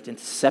and night, and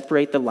to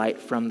separate the light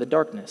from the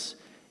darkness.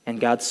 And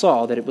God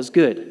saw that it was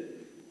good.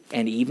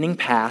 And evening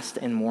passed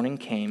and morning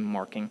came,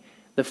 marking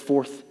the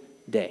fourth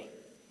day.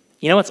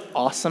 You know what's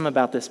awesome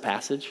about this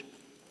passage?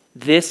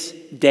 This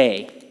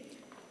day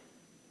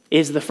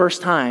is the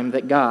first time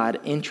that God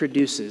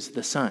introduces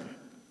the sun.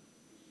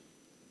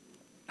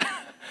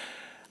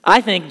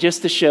 I think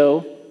just to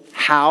show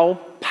how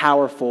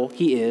powerful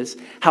he is,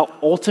 how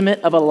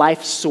ultimate of a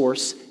life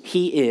source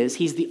he is.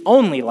 He's the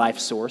only life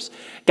source.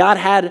 God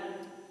had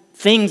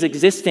things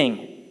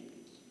existing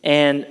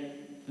and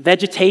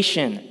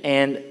vegetation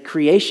and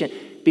creation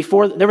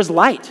before there was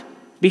light,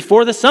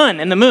 before the sun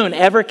and the moon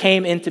ever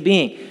came into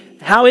being.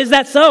 How is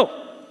that so?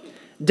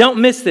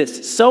 Don't miss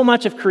this. So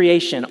much of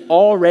creation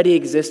already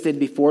existed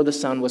before the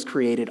sun was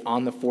created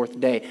on the fourth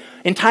day.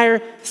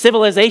 Entire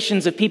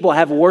civilizations of people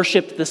have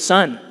worshipped the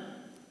sun.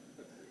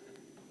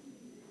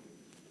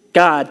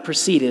 God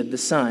preceded the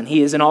sun.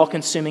 He is an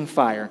all-consuming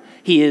fire.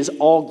 He is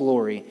all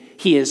glory.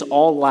 He is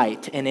all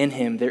light, and in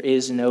him there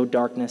is no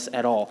darkness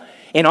at all.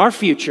 In our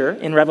future,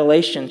 in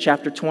Revelation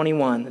chapter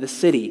 21, the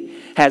city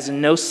has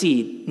no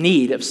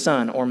need of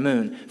sun or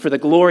moon, for the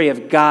glory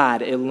of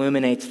God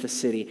illuminates the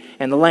city,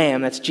 and the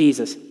Lamb, that's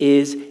Jesus,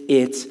 is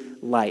its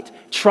light.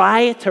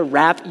 Try to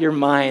wrap your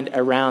mind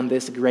around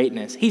this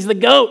greatness. He's the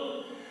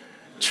GOAT.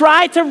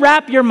 Try to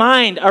wrap your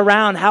mind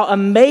around how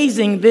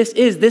amazing this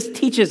is. This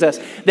teaches us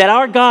that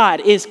our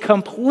God is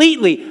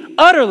completely,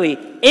 utterly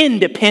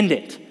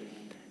independent,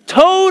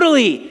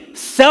 totally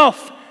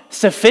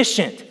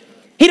self-sufficient.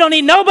 He don't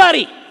need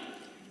nobody.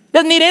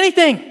 Doesn't need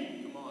anything.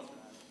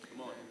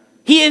 Come on.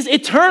 He is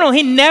eternal.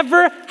 He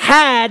never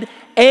had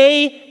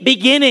a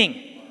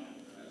beginning.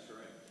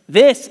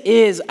 This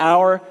is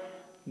our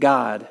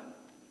God.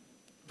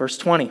 Verse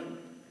 20.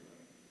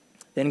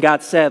 Then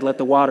God said, let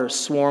the waters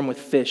swarm with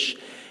fish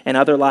and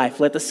other life.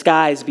 Let the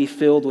skies be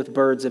filled with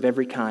birds of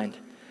every kind.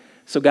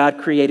 So God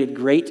created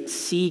great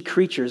sea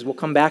creatures, we'll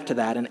come back to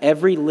that, and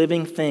every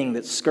living thing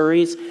that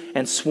scurries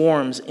and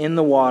swarms in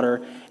the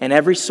water, and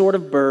every sort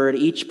of bird,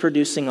 each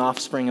producing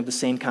offspring of the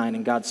same kind.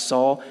 And God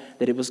saw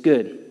that it was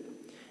good.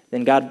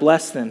 Then God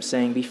blessed them,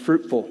 saying, be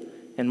fruitful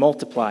and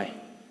multiply.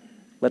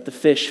 Let the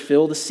fish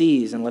fill the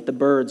seas, and let the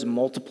birds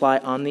multiply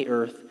on the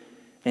earth.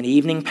 And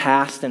evening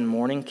passed and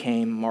morning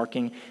came,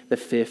 marking the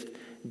fifth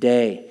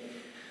day.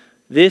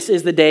 This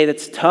is the day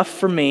that's tough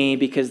for me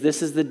because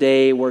this is the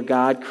day where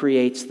God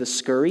creates the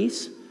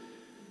scurries.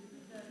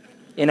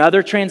 In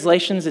other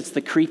translations, it's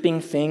the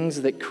creeping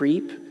things that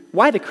creep.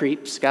 Why the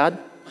creeps, God?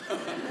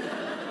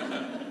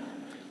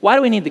 Why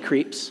do we need the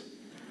creeps?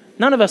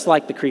 None of us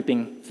like the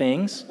creeping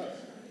things.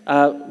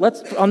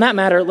 On that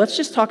matter, let's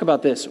just talk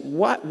about this.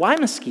 Why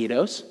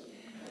mosquitoes?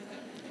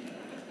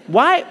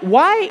 Why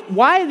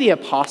the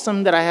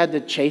opossum that I had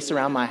to chase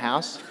around my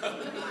house?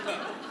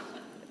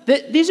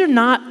 These are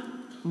not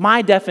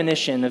my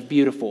definition of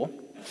beautiful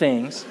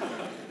things.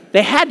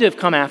 They had to have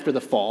come after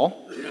the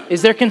fall.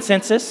 Is there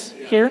consensus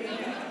here?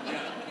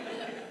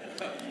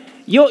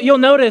 You'll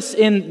notice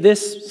in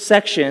this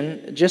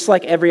section, just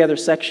like every other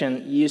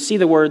section, you see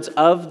the words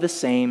of the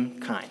same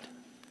kind.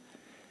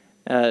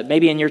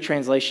 Maybe in your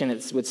translation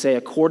it would say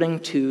according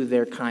to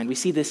their kind. We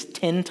see this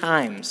 10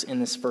 times in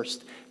this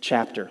first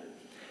chapter.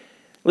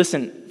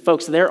 Listen,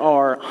 folks, there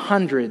are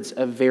hundreds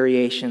of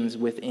variations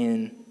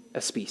within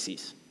a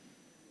species.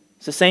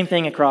 It's the same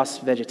thing across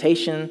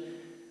vegetation,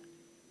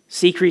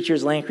 sea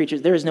creatures, land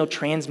creatures. There is no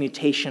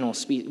transmutational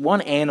species.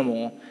 One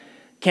animal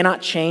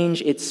cannot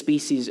change its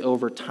species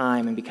over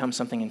time and become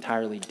something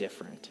entirely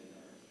different.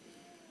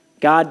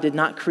 God did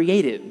not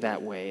create it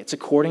that way. It's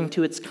according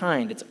to its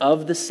kind. It's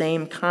of the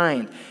same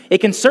kind. It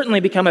can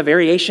certainly become a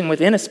variation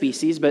within a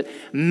species, but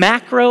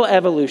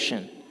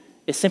macroevolution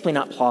is simply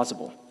not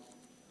plausible.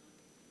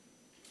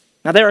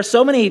 Now, there are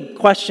so many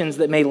questions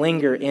that may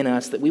linger in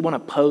us that we want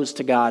to pose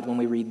to God when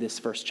we read this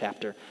first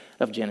chapter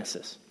of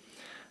Genesis.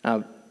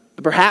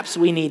 Perhaps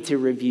we need to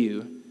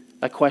review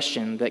a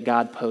question that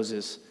God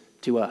poses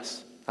to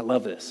us. I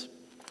love this.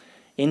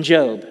 In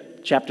Job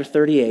chapter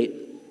 38,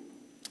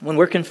 when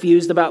we're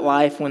confused about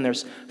life, when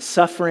there's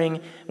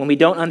suffering, when we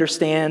don't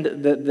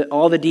understand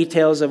all the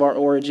details of our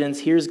origins,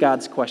 here's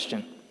God's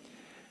question.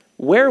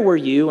 Where were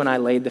you when I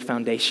laid the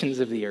foundations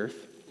of the earth?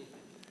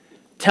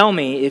 Tell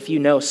me if you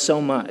know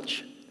so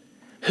much.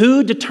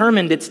 Who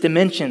determined its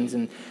dimensions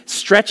and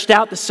stretched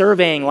out the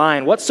surveying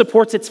line? What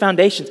supports its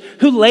foundations?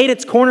 Who laid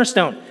its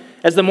cornerstone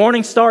as the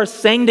morning stars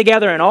sang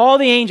together and all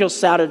the angels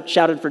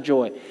shouted for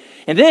joy?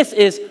 And this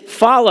is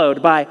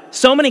followed by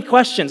so many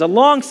questions, a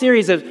long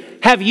series of,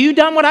 have you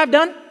done what I've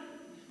done?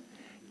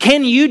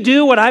 Can you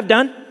do what I've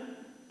done?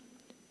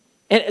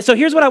 And so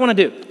here's what I want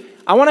to do.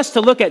 I want us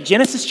to look at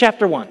Genesis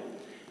chapter 1.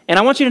 And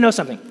I want you to know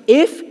something.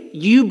 If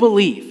you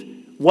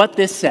believe what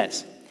this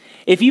says,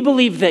 if you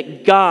believe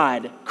that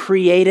God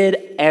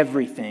created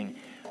everything,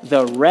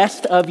 the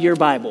rest of your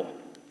Bible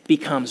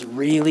becomes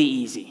really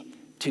easy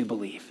to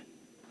believe.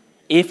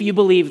 If you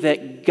believe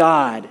that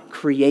God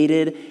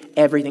created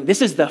everything,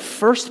 this is the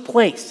first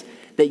place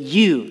that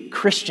you,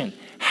 Christian,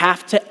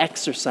 have to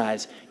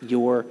exercise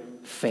your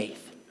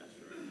faith.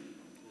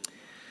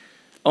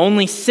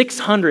 Only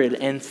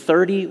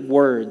 630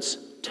 words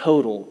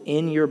total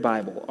in your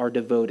Bible are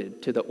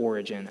devoted to the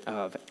origin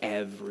of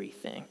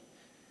everything.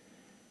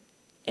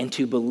 And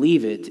to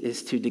believe it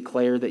is to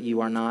declare that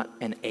you are not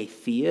an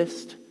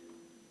atheist,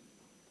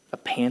 a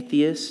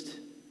pantheist,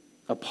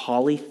 a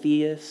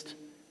polytheist,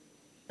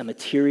 a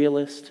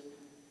materialist,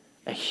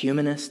 a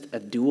humanist, a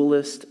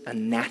dualist, a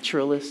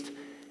naturalist,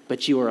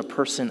 but you are a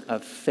person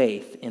of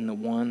faith in the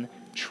one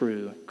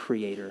true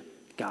Creator,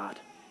 God.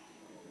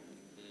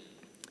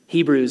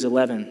 Hebrews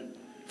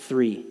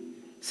 11:3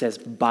 says,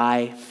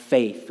 by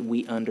faith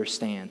we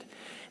understand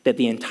that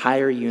the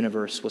entire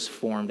universe was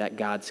formed at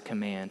God's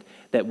command,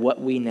 that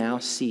what we now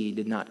see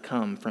did not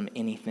come from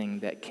anything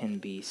that can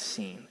be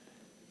seen.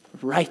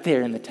 Right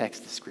there in the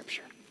text of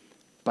Scripture.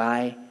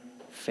 By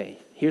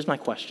faith. Here's my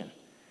question.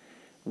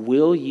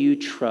 Will you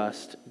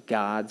trust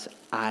God's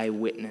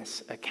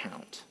eyewitness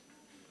account?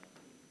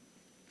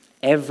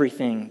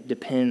 Everything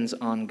depends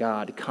on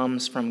God,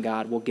 comes from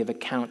God, will give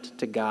account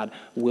to God,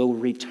 will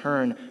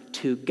return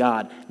to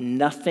God.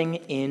 Nothing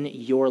in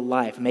your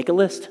life, make a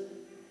list,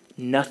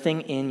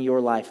 nothing in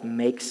your life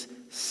makes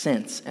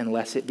sense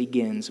unless it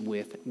begins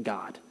with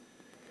God.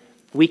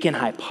 We can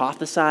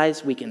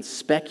hypothesize, we can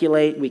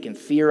speculate, we can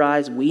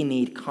theorize. We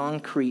need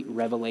concrete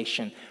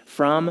revelation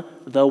from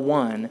the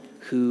one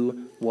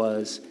who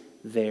was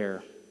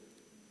there.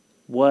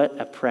 What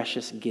a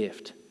precious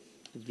gift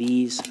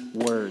these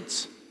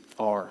words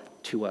are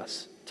to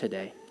us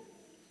today.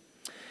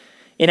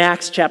 In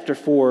Acts chapter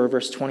 4,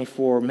 verse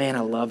 24, man,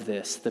 I love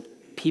this. The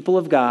people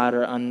of God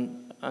are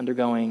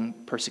undergoing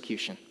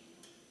persecution.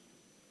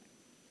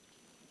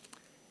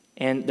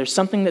 And there's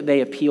something that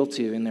they appeal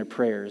to in their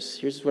prayers.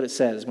 Here's what it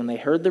says. When they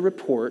heard the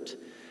report,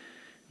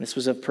 this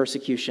was of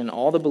persecution,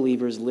 all the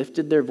believers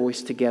lifted their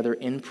voice together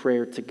in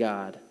prayer to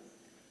God.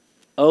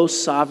 O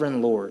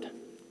sovereign Lord,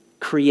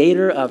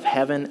 creator of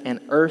heaven and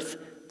earth,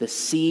 the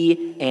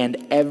sea,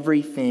 and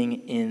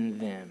everything in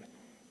them.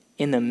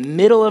 In the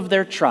middle of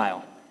their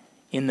trial,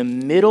 in the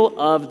middle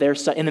of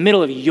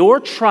your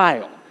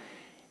trial,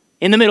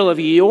 in the middle of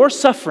your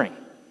suffering,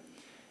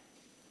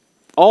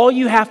 all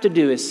you have to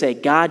do is say,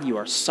 God, you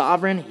are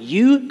sovereign.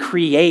 You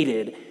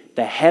created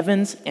the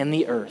heavens and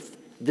the earth,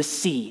 the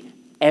sea,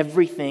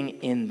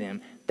 everything in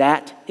them.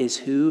 That is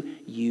who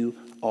you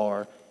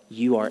are.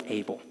 You are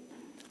able.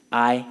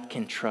 I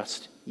can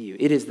trust you.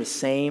 It is the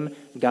same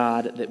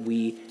God that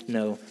we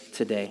know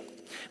today.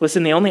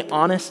 Listen, the only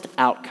honest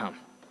outcome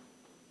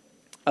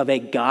of a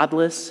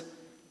godless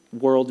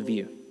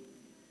worldview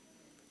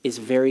is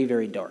very,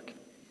 very dark.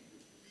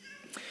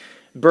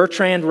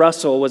 Bertrand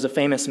Russell was a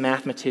famous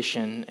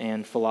mathematician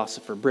and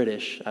philosopher,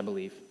 British, I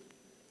believe.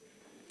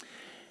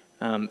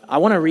 I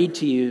want to read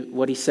to you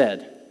what he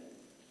said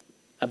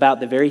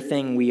about the very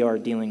thing we are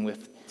dealing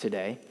with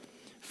today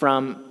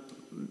from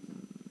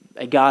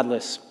a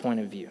godless point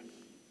of view.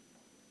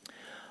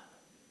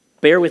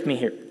 Bear with me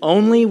here.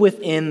 Only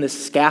within the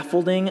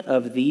scaffolding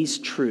of these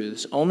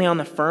truths, only on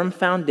the firm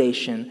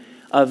foundation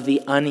of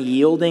the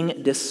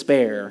unyielding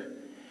despair,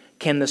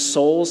 can the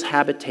soul's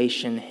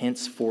habitation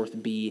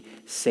henceforth be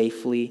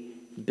safely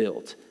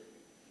built.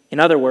 In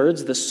other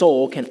words, the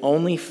soul can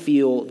only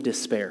feel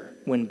despair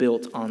when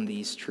built on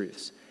these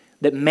truths.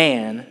 That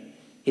man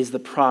is the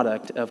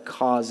product of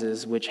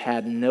causes which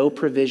had no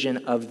provision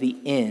of the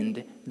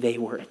end they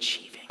were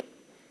achieving.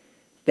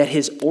 That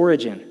his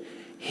origin,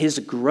 his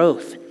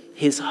growth,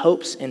 his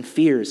hopes and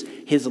fears,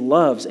 his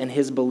loves and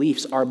his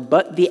beliefs are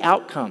but the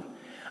outcome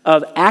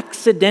of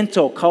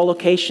accidental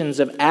collocations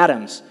of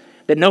atoms,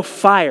 that no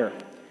fire,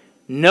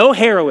 no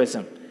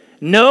heroism,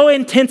 no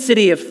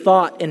intensity of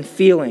thought and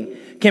feeling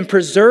can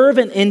preserve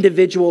an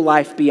individual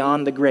life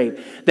beyond the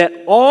grave. That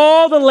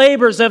all the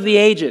labors of the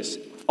ages,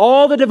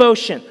 all the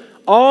devotion,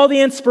 all the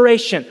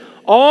inspiration,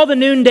 all the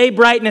noonday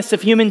brightness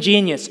of human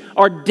genius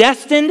are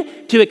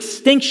destined to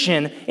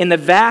extinction in the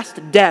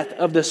vast death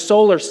of the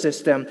solar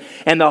system,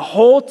 and the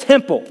whole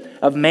temple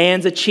of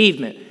man's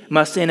achievement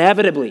must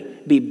inevitably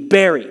be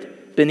buried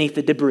beneath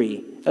the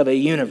debris of a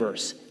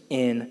universe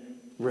in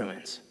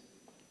ruins.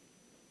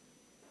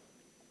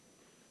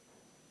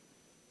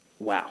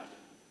 Wow.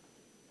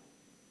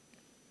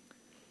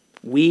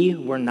 We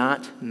were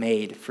not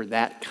made for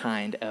that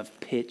kind of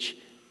pitch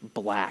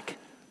black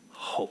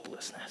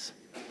hopelessness.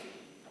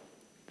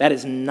 That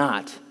is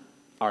not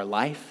our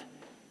life.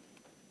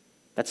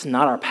 That's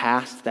not our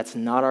past. That's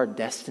not our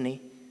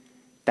destiny.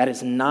 That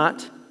is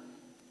not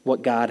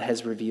what God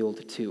has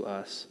revealed to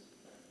us.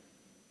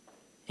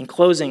 In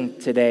closing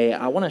today,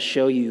 I want to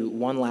show you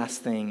one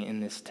last thing in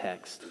this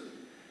text.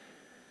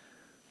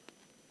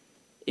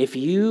 If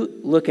you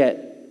look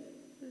at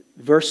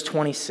verse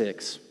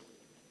 26,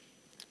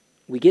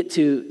 we get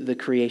to the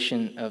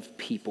creation of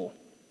people.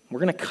 We're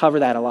going to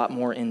cover that a lot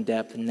more in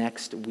depth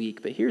next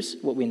week, but here's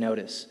what we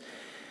notice.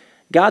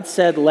 God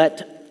said,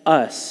 "Let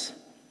us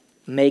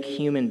make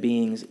human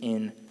beings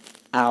in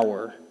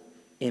our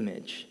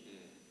image,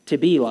 to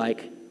be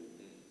like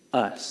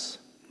us."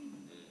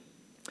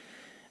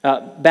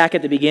 Back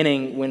at the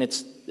beginning, when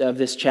it's of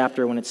this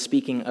chapter, when it's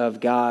speaking of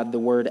God, the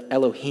word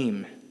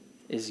Elohim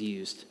is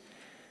used.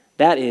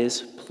 That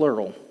is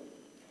plural.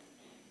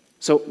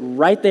 So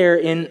right there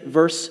in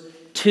verse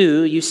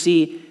 2, you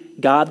see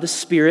God the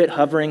Spirit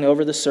hovering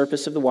over the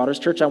surface of the waters.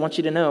 Church, I want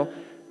you to know,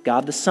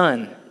 God the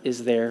Son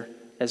is there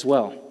as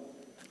well.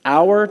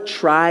 Our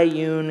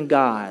triune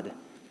God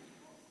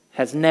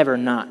has never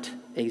not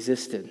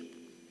existed.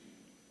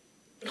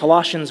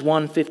 Colossians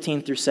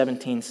 1:15 through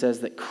 17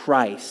 says that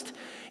Christ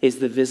is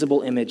the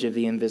visible image of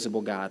the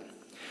invisible God.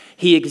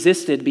 He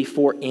existed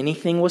before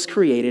anything was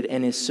created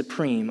and is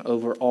supreme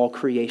over all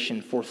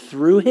creation. For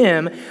through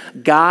him,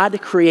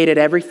 God created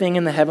everything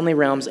in the heavenly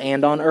realms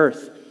and on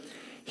earth.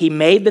 He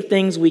made the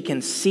things we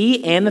can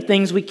see and the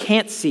things we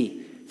can't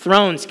see.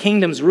 Thrones,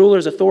 kingdoms,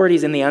 rulers,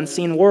 authorities in the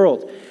unseen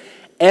world.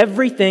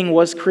 Everything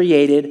was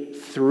created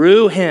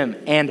through him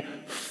and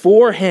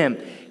for him.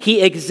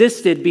 He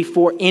existed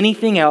before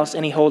anything else,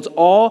 and he holds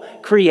all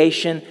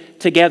creation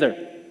together.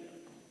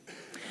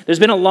 There's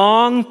been a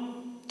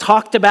long,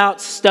 talked about,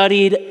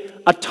 studied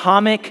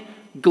atomic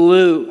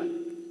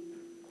glue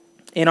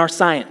in our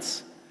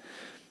science.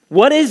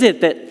 What is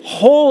it that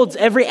holds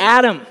every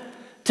atom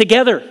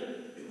together?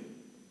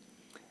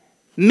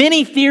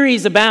 Many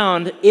theories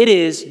abound. It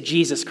is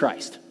Jesus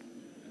Christ.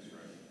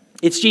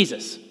 It's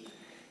Jesus.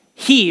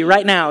 He,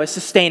 right now, is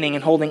sustaining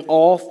and holding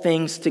all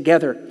things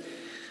together.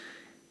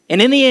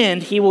 And in the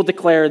end, he will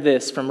declare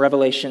this from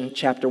Revelation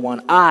chapter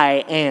 1.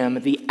 I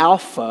am the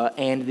Alpha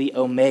and the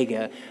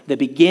Omega, the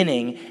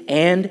beginning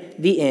and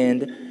the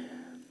end,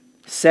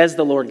 says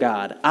the Lord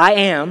God. I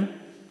am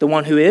the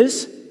one who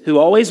is, who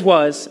always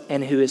was,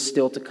 and who is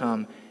still to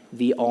come,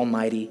 the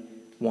Almighty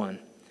One.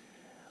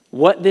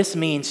 What this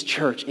means,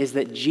 church, is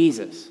that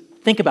Jesus,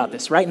 think about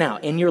this right now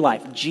in your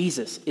life,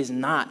 Jesus is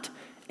not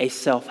a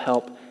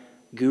self-help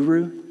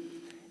guru.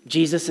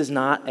 Jesus is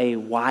not a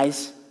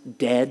wise,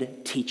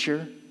 dead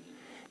teacher.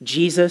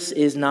 Jesus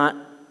is not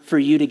for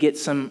you to get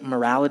some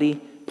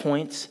morality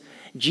points.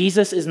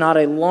 Jesus is not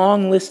a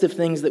long list of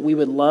things that we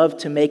would love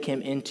to make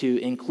him into,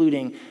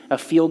 including a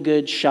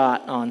feel-good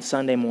shot on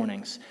Sunday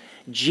mornings.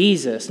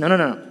 Jesus,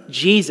 no.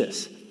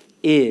 Jesus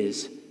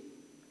is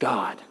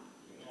God.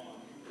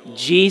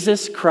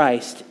 Jesus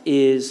Christ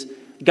is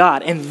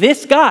God. And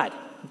this God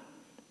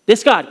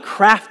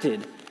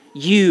crafted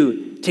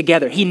you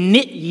together. He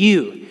knit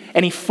you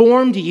and he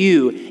formed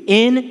you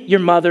in your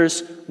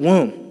mother's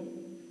womb.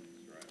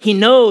 He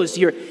knows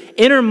your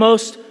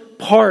innermost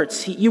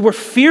parts. You were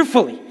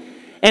fearfully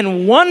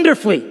and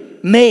wonderfully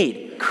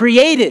made,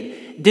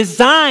 created,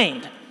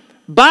 designed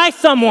by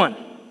someone.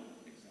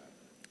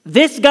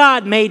 This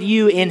God made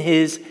you in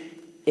his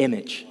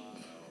image,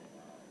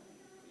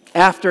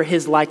 after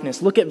his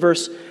likeness. Look at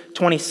verse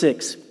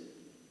 26.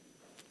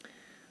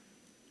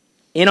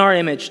 In our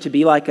image to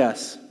be like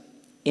us.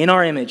 In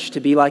our image to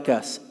be like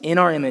us. In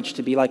our image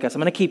to be like us. I'm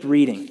going to keep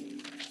reading.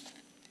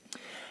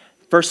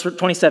 Verse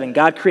 27,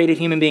 God created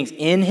human beings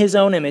in his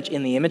own image.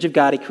 In the image of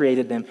God, he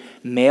created them.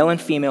 Male and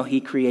female, he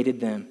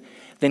created them.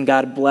 Then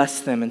God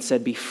blessed them and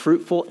said, be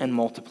fruitful and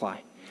multiply.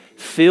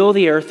 Fill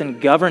the earth and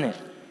govern it.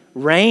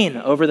 Reign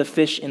over the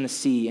fish in the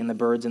sea and the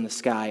birds in the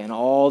sky and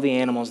all the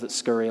animals that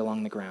scurry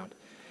along the ground.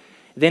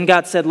 Then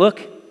God said,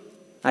 look,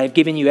 I have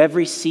given you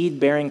every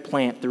seed-bearing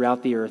plant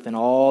throughout the earth and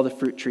all the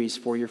fruit trees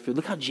for your food.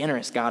 Look how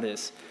generous God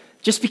is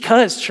Just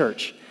because,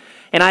 church.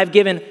 And I've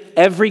given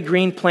every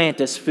green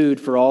plant as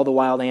food for all the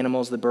wild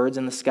animals, the birds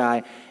in the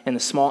sky, and the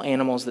small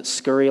animals that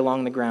scurry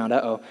along the ground.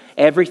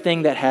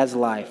 Everything that has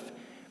life.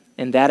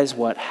 And that is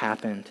what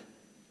happened.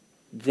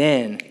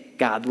 Then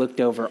God looked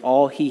over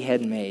all he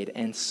had made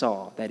and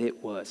saw that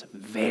it was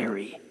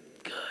very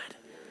good.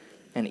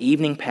 And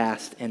evening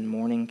passed and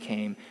morning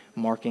came,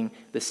 marking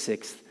the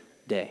sixth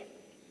day.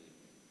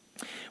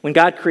 When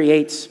God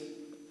creates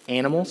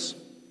animals,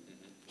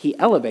 he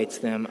elevates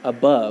them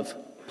above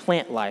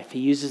plant life. He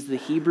uses the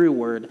Hebrew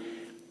word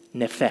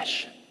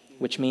nephesh,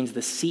 which means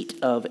the seat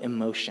of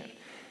emotion.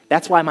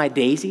 That's why my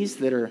daisies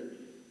that are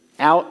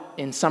out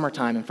in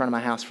summertime in front of my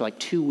house for like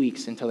 2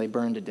 weeks until they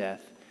burn to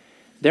death,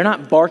 they're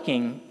not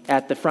barking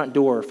at the front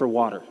door for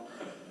water,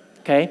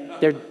 okay?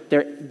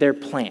 They're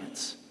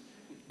plants.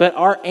 But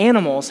our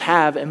animals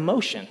have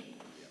emotion.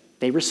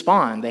 They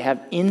respond. They have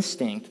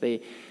instinct.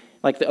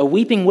 A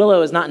weeping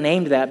willow is not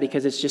named that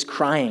because it's just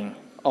crying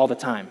all the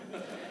time.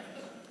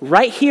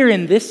 Right here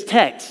in this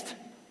text,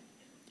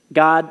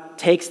 God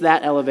takes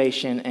that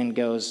elevation and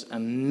goes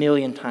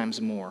 1,000,000 times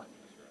more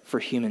for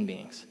human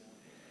beings.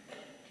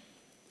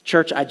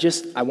 Church,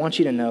 I want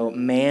you to know,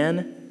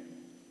 man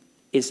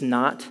is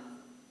not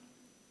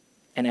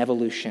an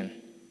evolution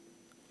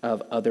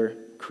of other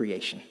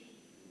creation.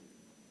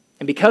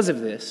 And because of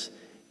this,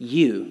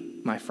 you,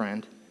 my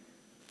friend,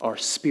 are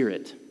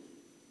spirit.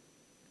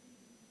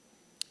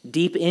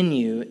 Deep in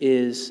you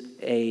is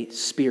a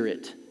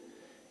spirit.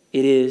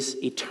 It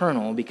is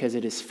eternal because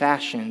it is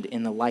fashioned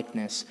in the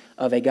likeness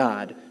of a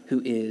God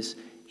who is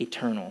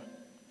eternal.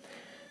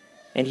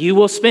 And you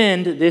will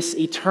spend this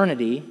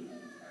eternity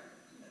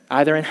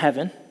either in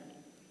heaven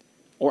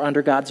or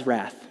under God's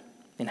wrath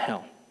in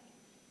hell.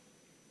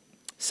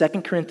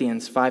 2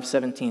 Corinthians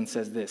 5:17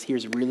 says this.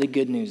 Here's really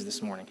good news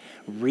this morning.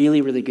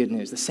 Really, really good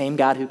news. The same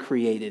God who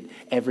created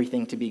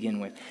everything to begin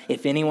with.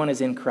 If anyone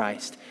is in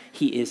Christ,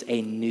 he is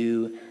a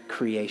new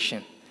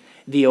creation.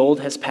 The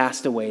old has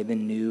passed away, the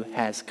new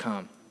has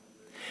come.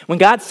 When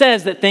God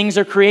says that things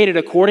are created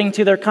according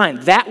to their kind,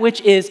 that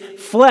which is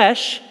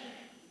flesh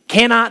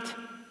cannot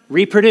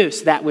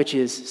reproduce that which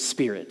is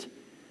spirit.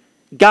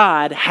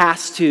 God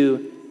has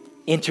to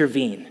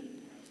intervene.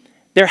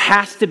 There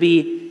has to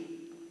be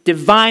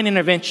divine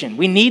intervention.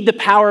 We need the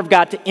power of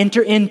God to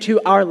enter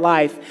into our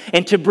life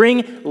and to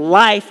bring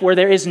life where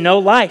there is no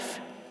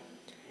life.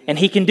 And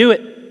he can do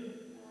it.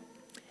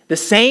 The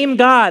same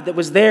God that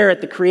was there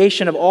at the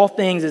creation of all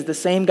things is the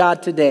same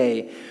God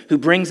today who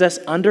brings us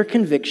under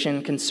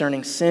conviction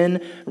concerning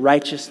sin,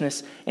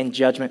 righteousness, and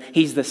judgment.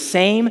 He's the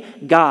same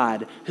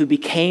God who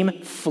became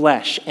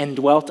flesh and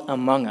dwelt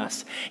among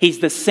us. He's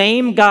the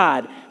same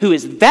God who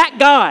is that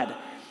God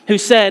who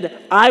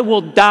said, I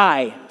will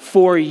die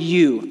for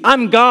you.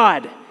 I'm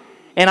God,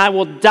 and I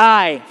will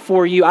die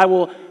for you. I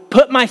will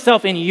put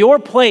myself in your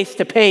place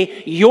to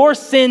pay your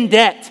sin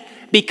debt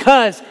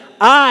because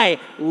I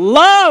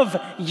love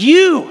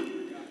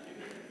you.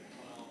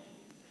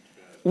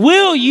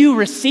 Will you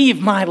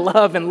receive my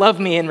love and love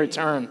me in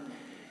return?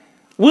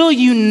 Will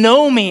you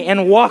know me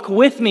and walk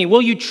with me?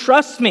 Will you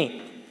trust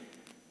me?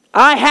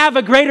 I have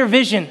a greater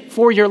vision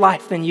for your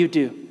life than you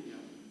do.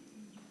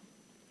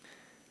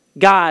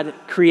 God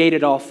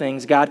created all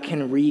things. God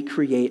can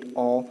recreate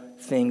all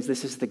things.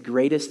 This is the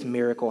greatest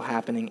miracle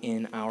happening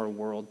in our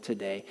world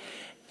today.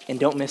 And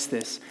don't miss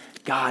this.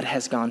 God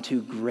has gone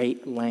to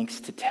great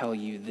lengths to tell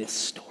you this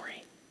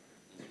story.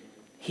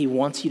 He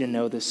wants you to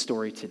know this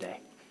story today.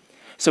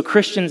 So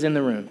Christians in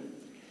the room,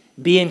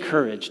 be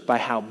encouraged by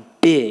how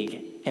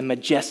big and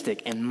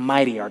majestic and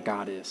mighty our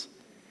God is.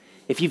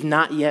 If you've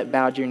not yet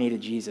bowed your knee to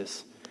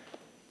Jesus,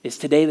 is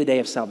today the day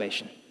of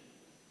salvation?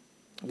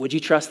 Would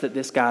you trust that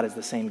this God is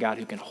the same God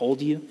who can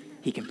hold you,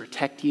 he can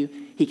protect you,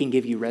 he can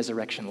give you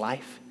resurrection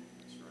life,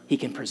 he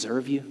can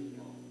preserve you?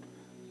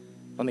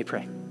 Let me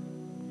pray.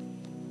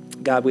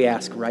 God, we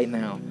ask right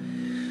now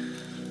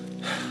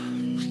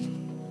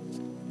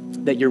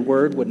that your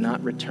word would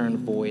not return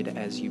void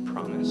as you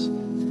promise.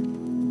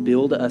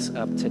 Build us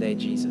up today,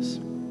 Jesus.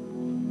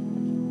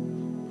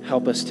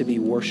 Help us to be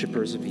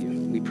worshipers of you.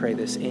 We pray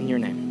this in your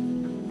name.